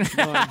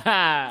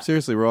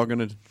 Seriously, we're all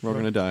gonna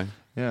die.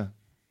 Yeah.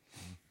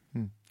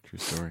 True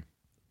story.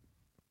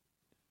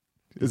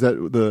 Is that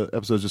the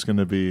episode's just going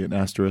to be an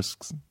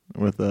asterisk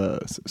with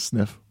a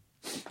sniff?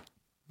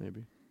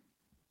 Maybe.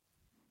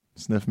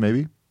 Sniff,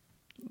 maybe?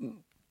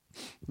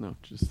 No,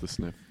 just the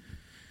sniff.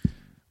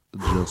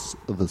 Just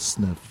the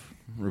sniff.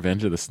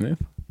 Revenge of the Sniff.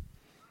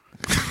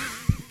 I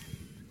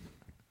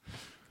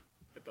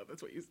thought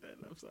that's what you said.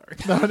 I'm sorry.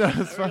 No,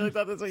 it's fine. I really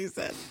thought that's what you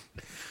said.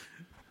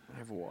 I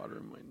have water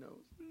in my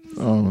nose.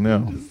 Oh,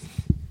 no.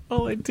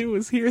 All I do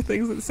is hear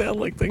things that sound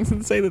like things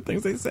and say the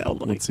things they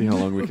sound like. Let's see how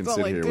long we can That's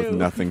sit all I here do. with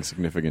nothing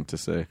significant to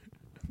say.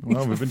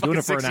 Well, we've been doing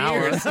it for an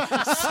hour.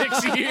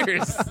 6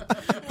 years.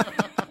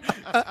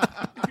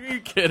 Are you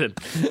kidding?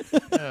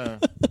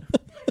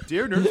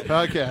 Dear Nerds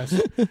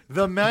Podcast,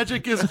 the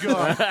magic is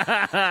gone.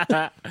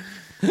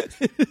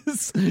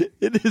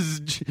 It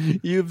is.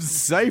 You've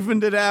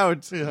siphoned it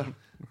out. Yeah.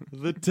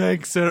 The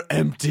tanks are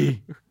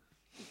empty.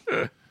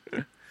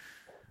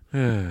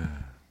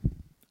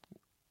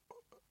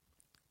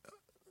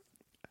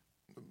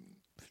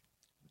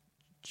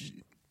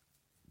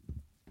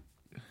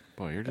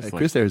 Boy, you're just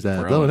Chris, there's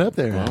blowing up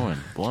there.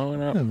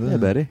 Blowing up. Hey,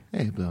 buddy.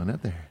 Hey, blowing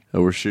up there.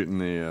 Oh, we're shooting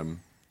the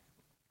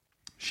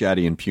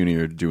Shaddy and Puny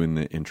are doing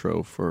the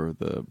intro for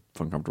the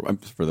Fun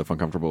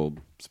Comfortable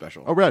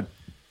special. Oh, Red.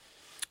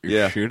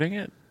 You're shooting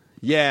it?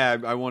 Yeah,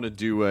 I want to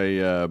do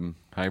a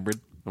Hybrid?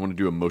 I want to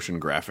do a motion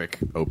graphic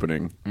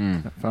opening.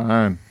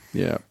 Fine.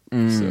 Yeah.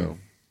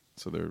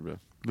 So they're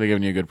They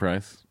giving you a good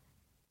price?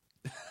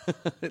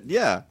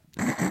 yeah.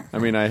 I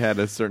mean, I had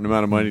a certain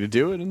amount of money to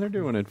do it, and they're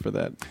doing it for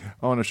that.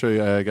 I want to show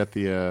you. I got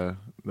the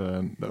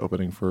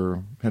opening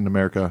for Hidden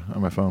America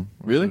on my phone.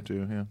 Really?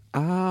 Too, yeah.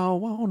 I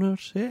wanna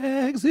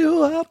sex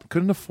you up.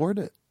 Couldn't afford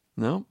it.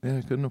 No, Yeah,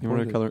 I couldn't you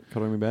want afford to it.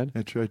 color me bad?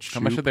 I tried. How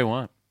much did they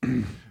want?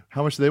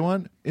 How much do they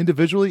want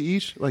individually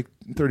each? Like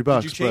 $30.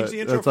 Did you change but the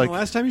intro that's from like, the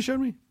last time you showed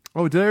me?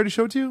 Oh, did I already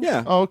show it to you?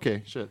 Yeah. Oh,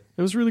 okay. Shit.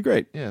 It was really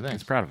great. Yeah, He's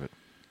thanks. proud of it.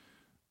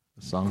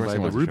 Song course by he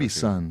the wants to Ruby show it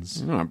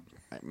Sons. No,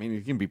 I mean,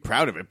 you can be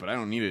proud of it, but I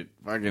don't need it.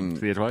 Fucking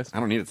See it twice? I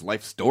don't need its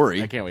life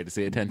story. I can't wait to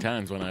see it 10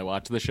 times when I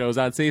watch the shows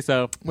on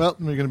CISO. Well,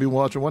 we're going to be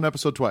watching one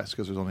episode twice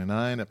because there's only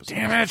 9 episodes.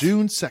 Damn it.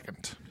 June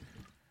 2nd.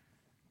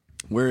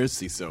 Where is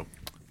CISO?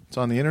 It's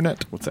on the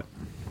internet. What's that?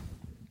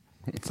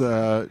 It's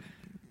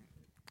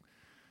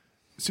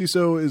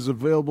CISO is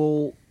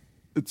available.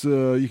 It's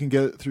you can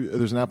get it through.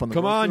 There's an app on the.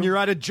 Come on, Roku. you're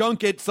at a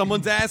junket.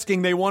 Someone's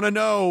asking. They want to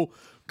know.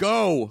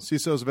 Go.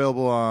 CISO is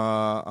available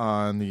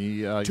on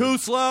the Too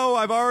slow.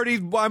 I'm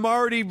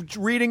already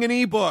reading an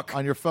ebook.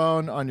 on your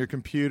phone, on your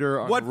computer,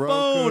 on What Roku.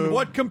 phone?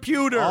 What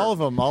computer? All of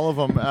them.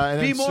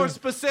 And Be then more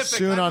specific.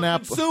 Soon I'm on a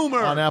consumer.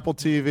 on Apple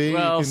TV.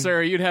 Well, you can-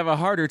 sir, you'd have a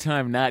harder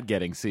time not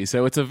getting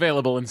CISO. It's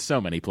available in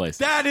so many places.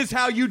 That is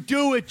how you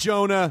do it,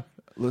 Jonah.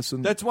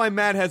 listen. That's why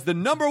Matt has the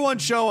 #1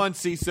 show on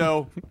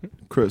CISO.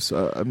 Chris.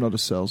 I'm not a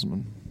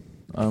salesman.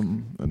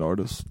 I'm an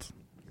artist.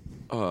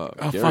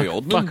 Gary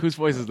Oldman. Fuck, whose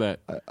voice is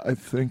that? I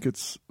think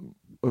it's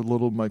a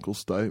little Michael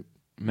Stipe.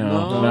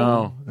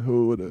 No.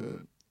 Who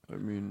would? I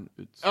mean,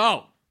 it's.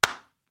 Oh!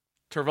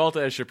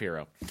 Travolta as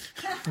Shapiro.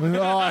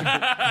 Oh, I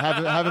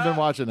haven't been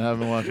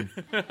watching.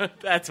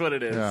 That's what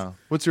it is. Yeah.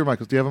 What's your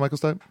Michael? Do you have a Michael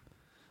Stipe?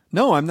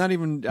 No, I'm not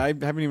even. I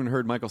haven't even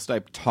heard Michael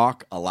Stipe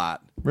talk a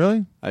lot.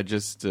 Really? I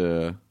just.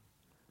 Mr.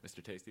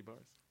 Tasty Bars?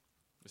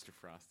 Mr.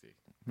 Frosty.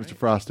 Mr.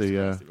 Frosty, Mr.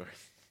 yeah. Frosty Bars.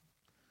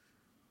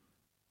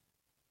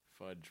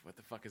 Fudge. What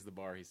the fuck is the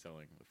bar he's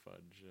selling? The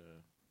fudge.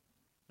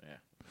 Yeah.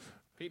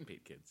 Pete and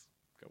Pete, kids.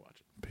 Go watch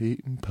it.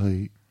 Pete and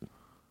Pete.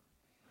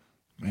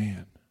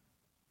 Man.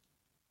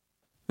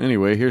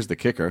 Anyway, here's the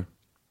kicker.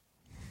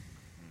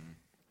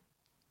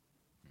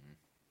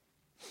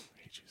 I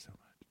hate you so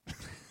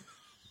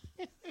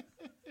much.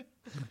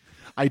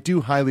 I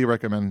do highly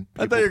recommend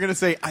I thought you were going to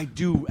say, I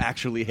do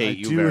actually hate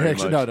you very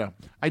much. No.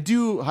 I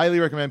do highly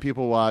recommend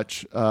people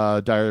watch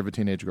Diary of a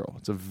Teenage Girl.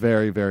 It's a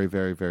very, very,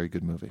 very, very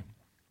good movie.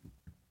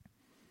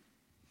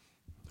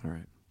 All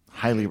right.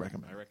 Highly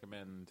recommend. I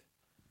recommend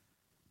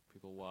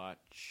people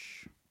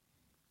watch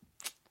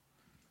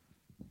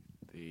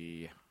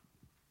the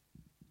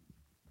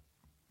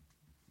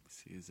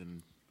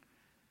season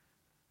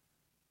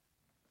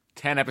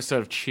 10 episode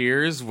of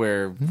Cheers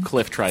where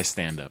Cliff tries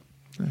stand-up.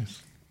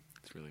 Nice.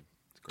 It's great.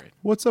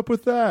 What's up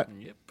with that?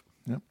 Yep.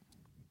 Yep.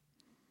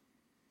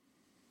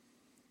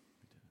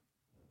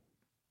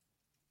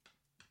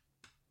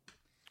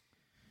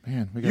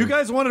 Man, You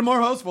guys wanted more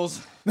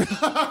hostefuls.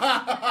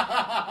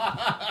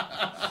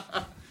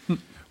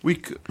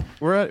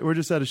 we're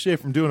just out of shape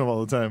from doing them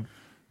all the time.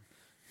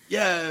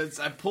 Yeah,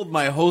 I pulled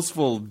my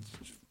hostful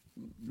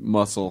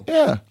muscle.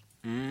 Yeah.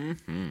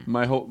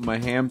 My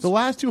hams. The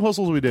last two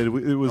hustles we did,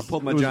 I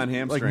pulled my John like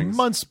hamstrings.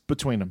 months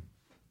between them.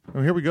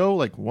 And here we go.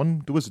 Like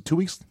was it 2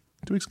 weeks?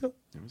 2 weeks ago?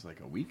 It was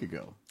like a week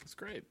ago. It's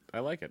great. I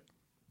like it.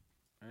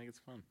 I think it's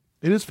fun.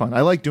 It is fun. I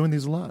like doing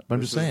these a lot. But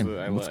I'm just This is saying,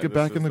 the- I let's li- get this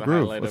back is in the the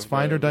groove. highlight Let's of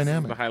find our this is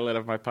dynamic. the highlight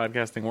of my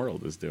podcasting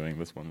world is doing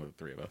this one with the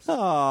three of us. Oh,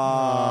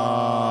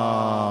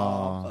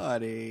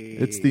 buddy.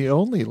 It's the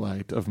only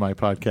light of my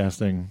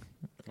podcasting.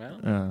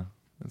 Well,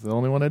 It's the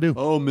only one I do.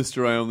 Oh,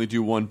 mister, I only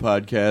do one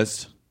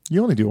podcast.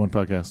 You only do one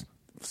podcast.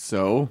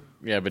 So?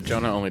 yeah, but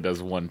Jonah only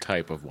does one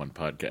type of one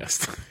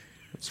podcast.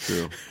 That's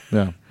true.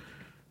 Yeah.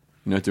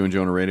 You're not doing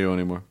Jonah Radio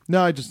anymore.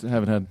 No, I just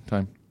haven't had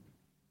time.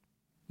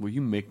 Well,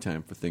 you make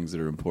time for things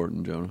that are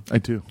important, Jonah. I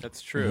do.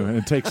 That's true. And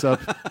it takes up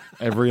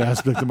every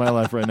aspect of my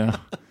life right now.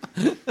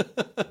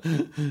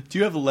 Do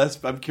you have less...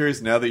 I'm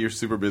curious, now that you're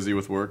super busy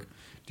with work,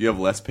 do you have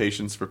less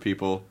patience for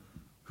people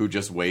who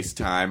just waste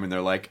time and they're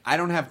like, I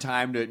don't have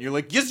time to... And you're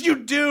like, yes, you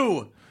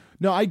do!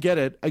 No, I get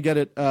it.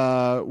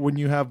 When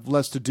you have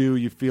less to do,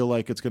 you feel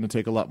like it's going to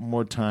take a lot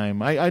more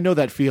time. I know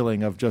that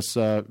feeling of just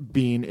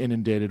being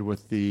inundated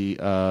with the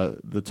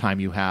time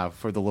you have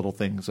for the little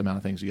things, amount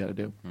of things you got to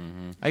do.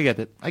 Mm-hmm. I get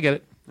it.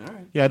 All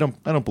right. Yeah, I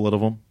don't belittle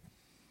them.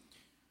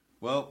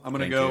 Well, I'm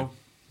going to Thank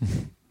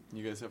go.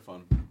 You guys have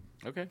fun.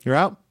 Okay. You're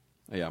out?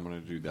 Yeah, I'm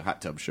going to do the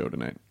hot tub show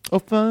tonight. Oh,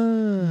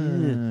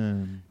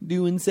 fun.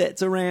 Doing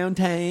sets around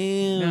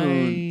town.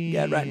 Nice.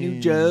 Got to write new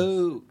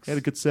jokes. Had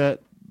a good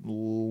set a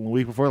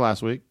week before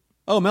last week.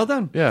 Oh,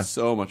 Meltdown? Yeah.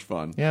 So much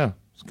fun. Yeah,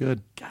 it's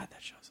good. God,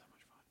 that show's so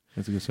much fun.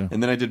 It's a good show.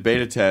 And then I did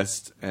beta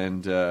test,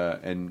 and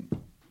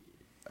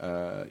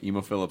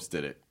Emo Phillips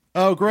did it.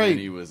 Oh, And great.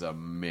 he was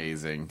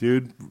amazing.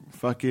 Dude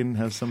fucking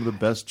has some of the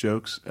best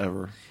jokes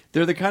ever.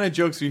 They're the kind of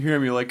jokes you hear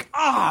and you're like,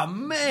 ah,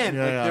 man.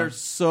 Yeah, Like, yeah. they're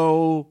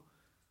so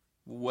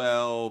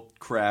well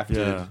crafted.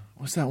 Yeah.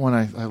 What's that one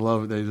I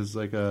love? They just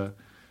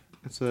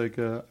it's like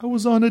I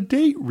was on a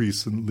date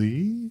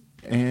recently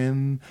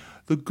and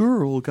the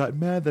girl got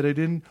mad that I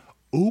didn't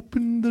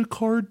open the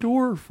car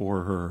door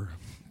for her,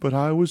 but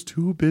I was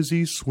too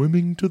busy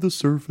swimming to the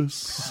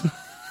surface.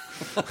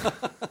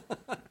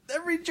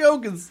 Every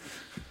joke is...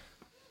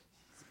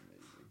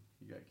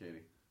 You got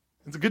Katie.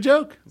 It's a good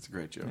joke. It's a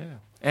great joke. Yeah.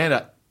 And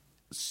a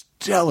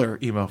stellar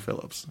Emo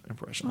Phillips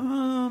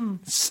impression.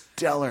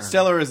 Stellar.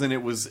 Stellar is in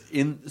it was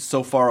in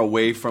so far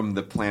away from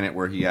the planet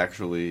where he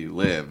actually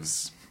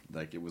lives.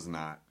 Like, it was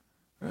not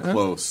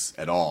close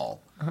at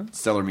all.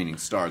 Stellar meaning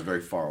stars, very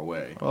far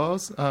away. Well, I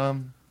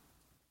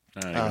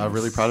was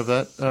really proud of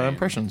that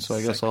impression, so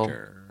I guess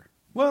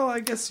Well, I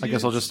guess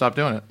I'll just stop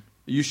doing it.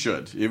 You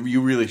should. You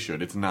really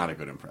should. It's not a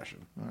good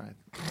impression. All right.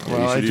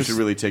 Well, you should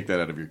really take that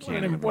out of your What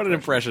canon. an, what an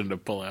impression to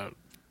pull out.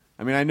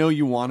 I mean, I know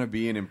you want to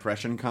be an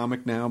impression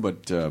comic now,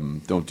 but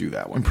don't do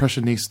that one.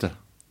 Impressionista.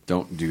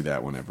 Don't do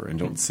that one ever, and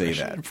don't say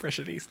that.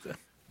 Impressionista.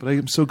 But I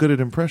am so good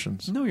at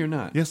impressions. No, you're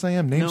not. Yes, I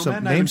am. No, Matt and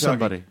I Name were talking.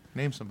 somebody.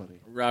 Name somebody.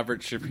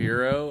 Robert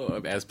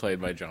Shapiro, as played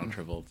by John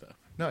Travolta.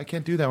 No, I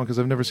can't do that one because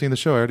I've never seen the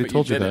show. I already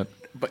told you did that.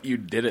 it. But you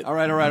did it. All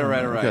right.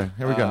 Okay,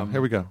 here we go.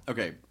 Here we go.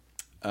 Okay.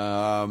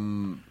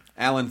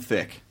 Alan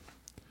Thicke.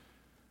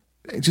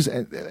 Just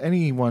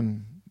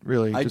anyone,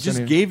 really. I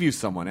just gave you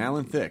someone,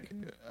 Alan Thicke.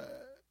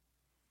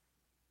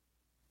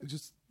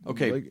 Just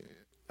Okay. like,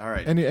 All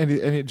right.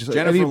 any just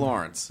Jennifer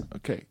Lawrence.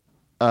 Okay.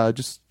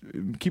 Just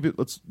keep it.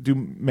 Let's do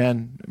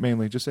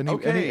mainly. Just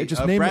Okay.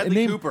 just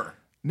Bradley Cooper.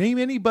 Name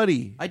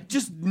anybody. I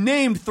just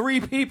named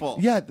 3 people.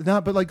 Yeah,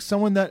 not but like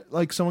someone that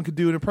like someone could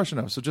do an impression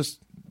of. So just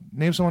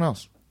name someone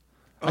else.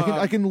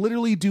 I can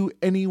literally do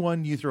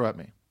anyone you throw at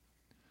me.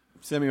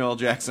 Samuel L.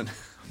 Jackson.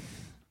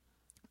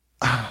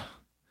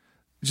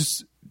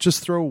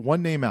 Just throw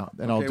one name out,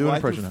 and I'll do an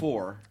impression.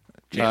 4.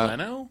 Jay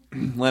Leno?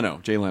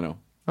 Jay Leno.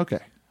 Okay.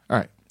 All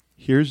right.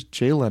 Here's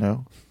Jay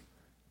Leno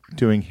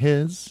doing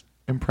his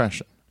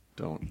impression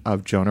Don't.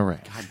 of Jonah Ray.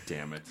 God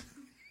damn it.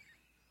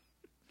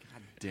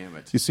 God damn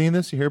it. You seen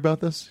this? You hear about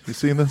this? You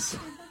seen this?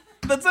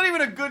 That's not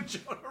even a good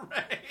Jonah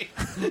Ray.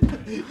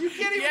 You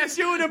can't even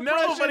do an impression.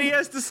 No, but he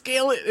has to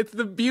scale it. It's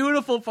the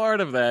beautiful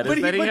part of that.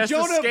 Is that he has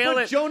to scale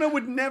it. Jonah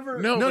would never.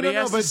 No, but he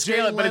has to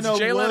scale it. But it's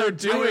Jay Leno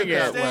doing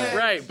it,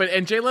 right?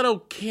 And Jay Leno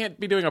can't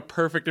be doing a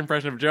perfect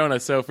impression of Jonah.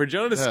 So for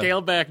Jonah to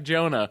scale back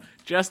Jonah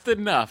just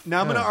enough,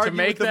 now I'm going to argue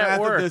make the that math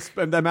work. of this.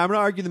 I'm going to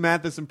argue the math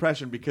of this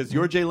impression because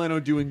you're Jay Leno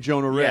doing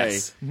Jonah Ray.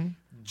 Yes.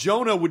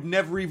 Jonah would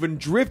never even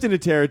drift into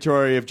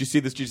territory of, do you see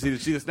this, do you see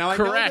this, do you see this? Now I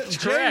know that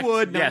Jay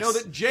would. Now I know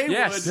that Jay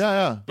would.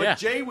 Yeah. But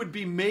Jay would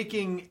be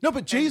making... No,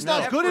 but Jay's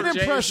not good at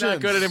impressions. Jay's not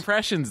good at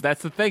impressions.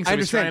 That's the thing. So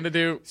he's trying to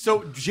do...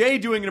 So Jay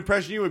doing an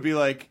impression, you would be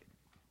like,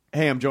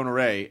 hey, I'm Jonah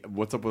Ray.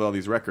 What's up with all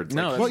these records?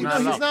 No, Like,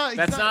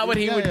 that's not what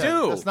he would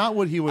do. That's not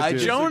what he would do.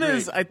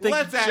 Jonah's, I think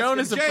Let's ask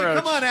Jonah's him. Jay,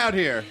 approach... come on out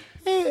here.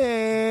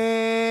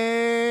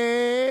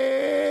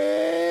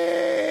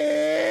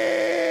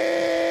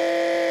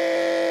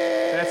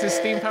 That's his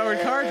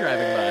steam-powered car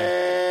driving by.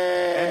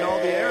 And all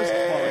the air's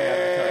falling out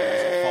of the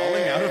tires.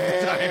 Falling out of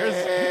the tires?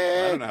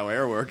 I don't know how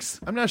air works.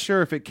 I'm not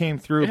sure if it came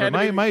through, but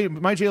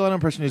my Jay Leno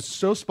impression is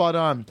so spot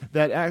on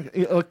that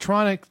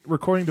electronic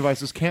recording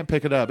devices can't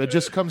pick it up. It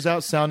just comes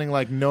out sounding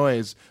like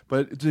noise,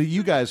 but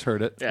you guys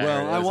heard it. Yeah,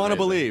 Well, I want to amazing.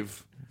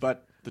 believe,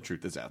 but the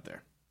truth is out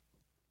there.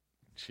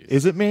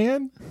 Is it,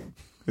 man?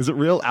 Is it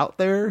real out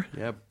there?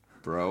 Yeah,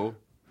 bro.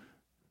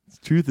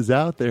 Truth is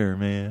out there,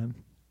 man.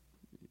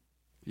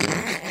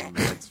 Yeah,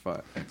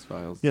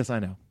 X-Files. Yes, I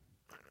know.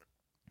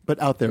 But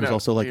out there is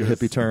also like a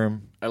hippie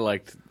term. I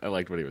liked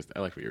what he was. I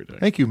liked what you were doing.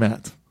 Thank you,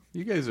 Matt.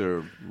 You guys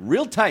are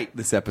real tight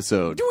this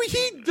episode.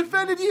 He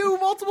defended you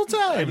multiple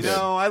times. You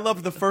know, I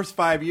loved the first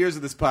 5 years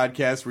of this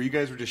podcast where you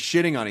guys were just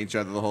shitting on each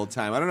other the whole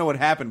time. I don't know what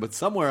happened, but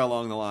somewhere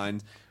along the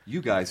lines,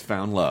 you guys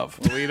found love.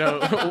 We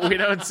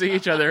don't see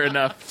each other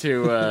enough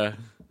to.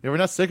 Yeah, we're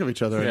not sick of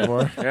each other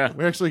anymore. Yeah.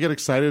 We actually get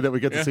excited that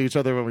we get to see each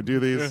other when we do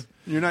these.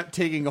 You're not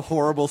taking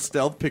horrible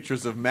stealth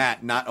pictures of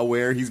Matt, not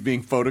aware he's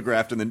being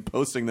photographed, and then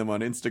posting them on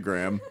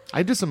Instagram.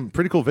 I did some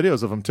pretty cool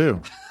videos of him,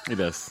 too. He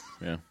does.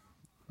 Yeah.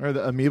 Or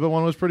the amoeba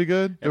one was pretty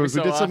good. Every We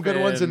so did some good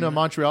ones in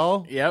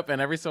Montreal. Yep,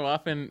 and every so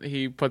often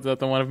he puts out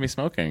the one of me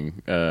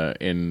smoking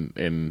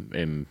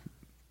in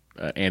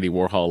Andy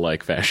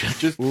Warhol-like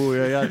fashion. Ooh,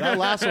 yeah. That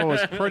last one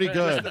was pretty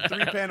good. The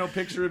 3-panel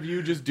picture of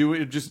you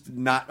just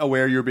not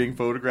aware you're being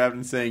photographed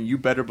and saying, you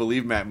better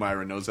believe Matt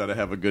Myra knows how to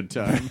have a good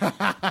time.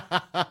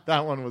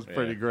 That one was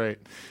pretty great.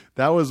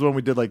 That was when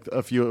we did like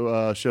a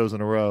few shows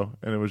in a row,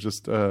 and it was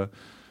just, I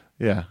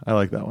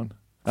like that one.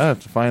 I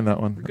have to find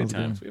that one. Good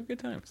times. We have good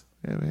times.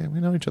 Yeah, we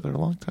know each other a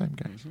long time,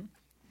 guys.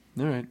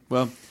 All right.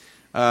 Well,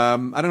 I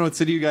don't know what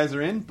city you guys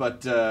are in,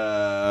 but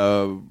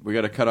we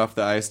got to cut off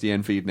the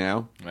ISDN feed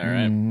now. All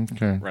right.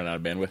 Okay. Run out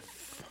of bandwidth.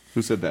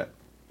 Who said that?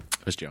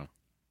 It was Joe.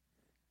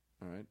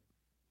 All right.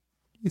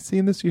 You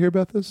seen this? You hear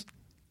about this?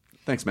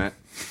 Thanks, Matt.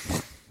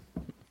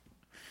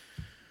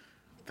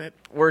 That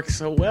works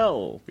so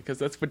well because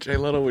that's what Jay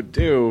Leno would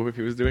do if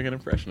he was doing an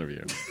impression of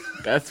you.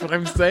 That's what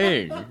I'm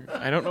saying.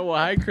 I don't know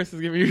why Chris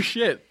is giving you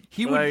shit.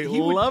 He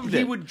loved it.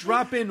 He would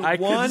drop in I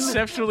one.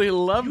 conceptually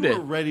loved You it.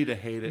 were ready to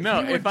hate it.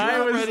 No, You were if I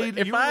was- ready,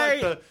 if you were I-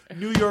 like the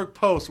New York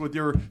Post with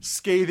your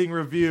scathing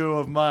review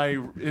of my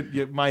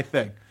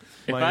thing.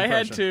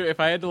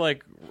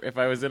 If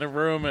I was in a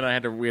room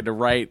and we had to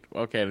write,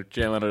 okay,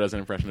 Jay Leno does an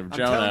impression of I'm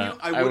Jonah. telling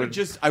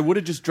you, I would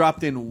have just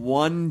dropped in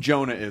one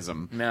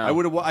Jonah-ism. No. I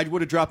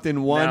would have dropped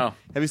in one. No.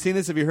 Have you seen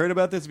this? Have you heard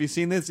about this? Have you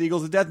seen this?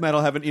 Eagles of Death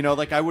Metal haven't.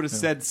 I would have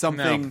said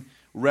something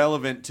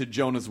relevant to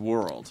Jonah's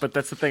world. But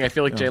that's the thing. I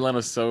feel like Jay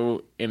Leno's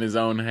so in his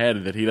own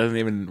head that he doesn't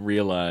even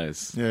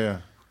realize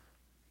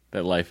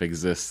that life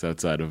exists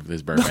outside of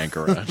his Burbank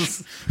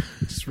garage.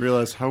 Just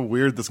realized how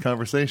weird this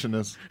conversation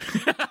is.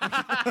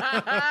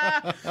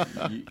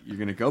 You're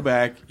going to go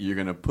back. You're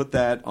going to put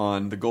that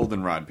on the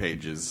Goldenrod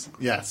pages.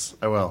 Yes,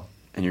 I will.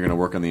 And you're going to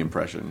work on the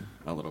impression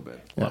a little bit.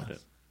 Loved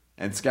it.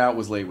 And Scout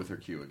was late with her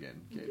cue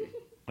again, Katie.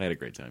 I had a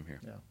great time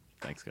here. Yeah.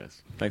 Thanks,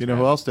 guys. You know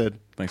who else did?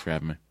 Thanks for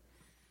having me.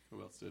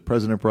 Who else did?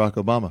 President Barack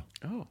Obama.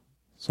 Oh.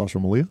 Sasha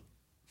Malia.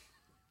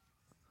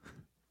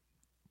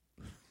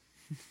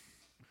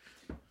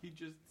 He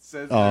just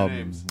says their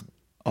names.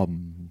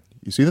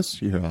 You see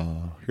this? You hear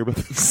about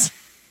this?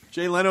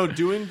 Jay Leno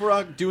doing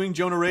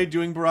Jonah Ray,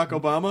 doing Barack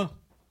Obama.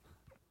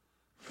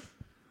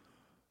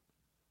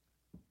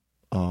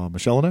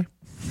 Michelle and I.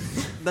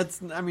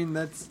 That's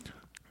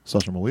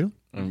Sasha Malia.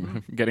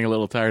 I'm getting a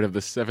little tired of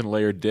the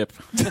 7-layer dip.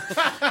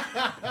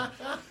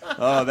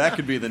 Oh, that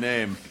could be the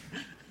name.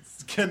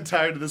 Getting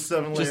tired of the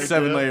 7-layer Just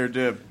 7-layer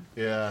dip.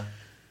 Yeah.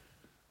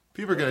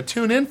 People are going to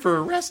tune in for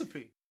a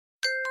recipe.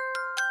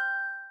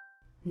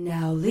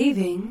 Now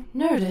leaving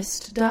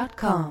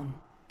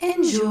Nerdist.com.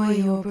 Enjoy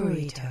your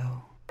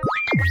burrito.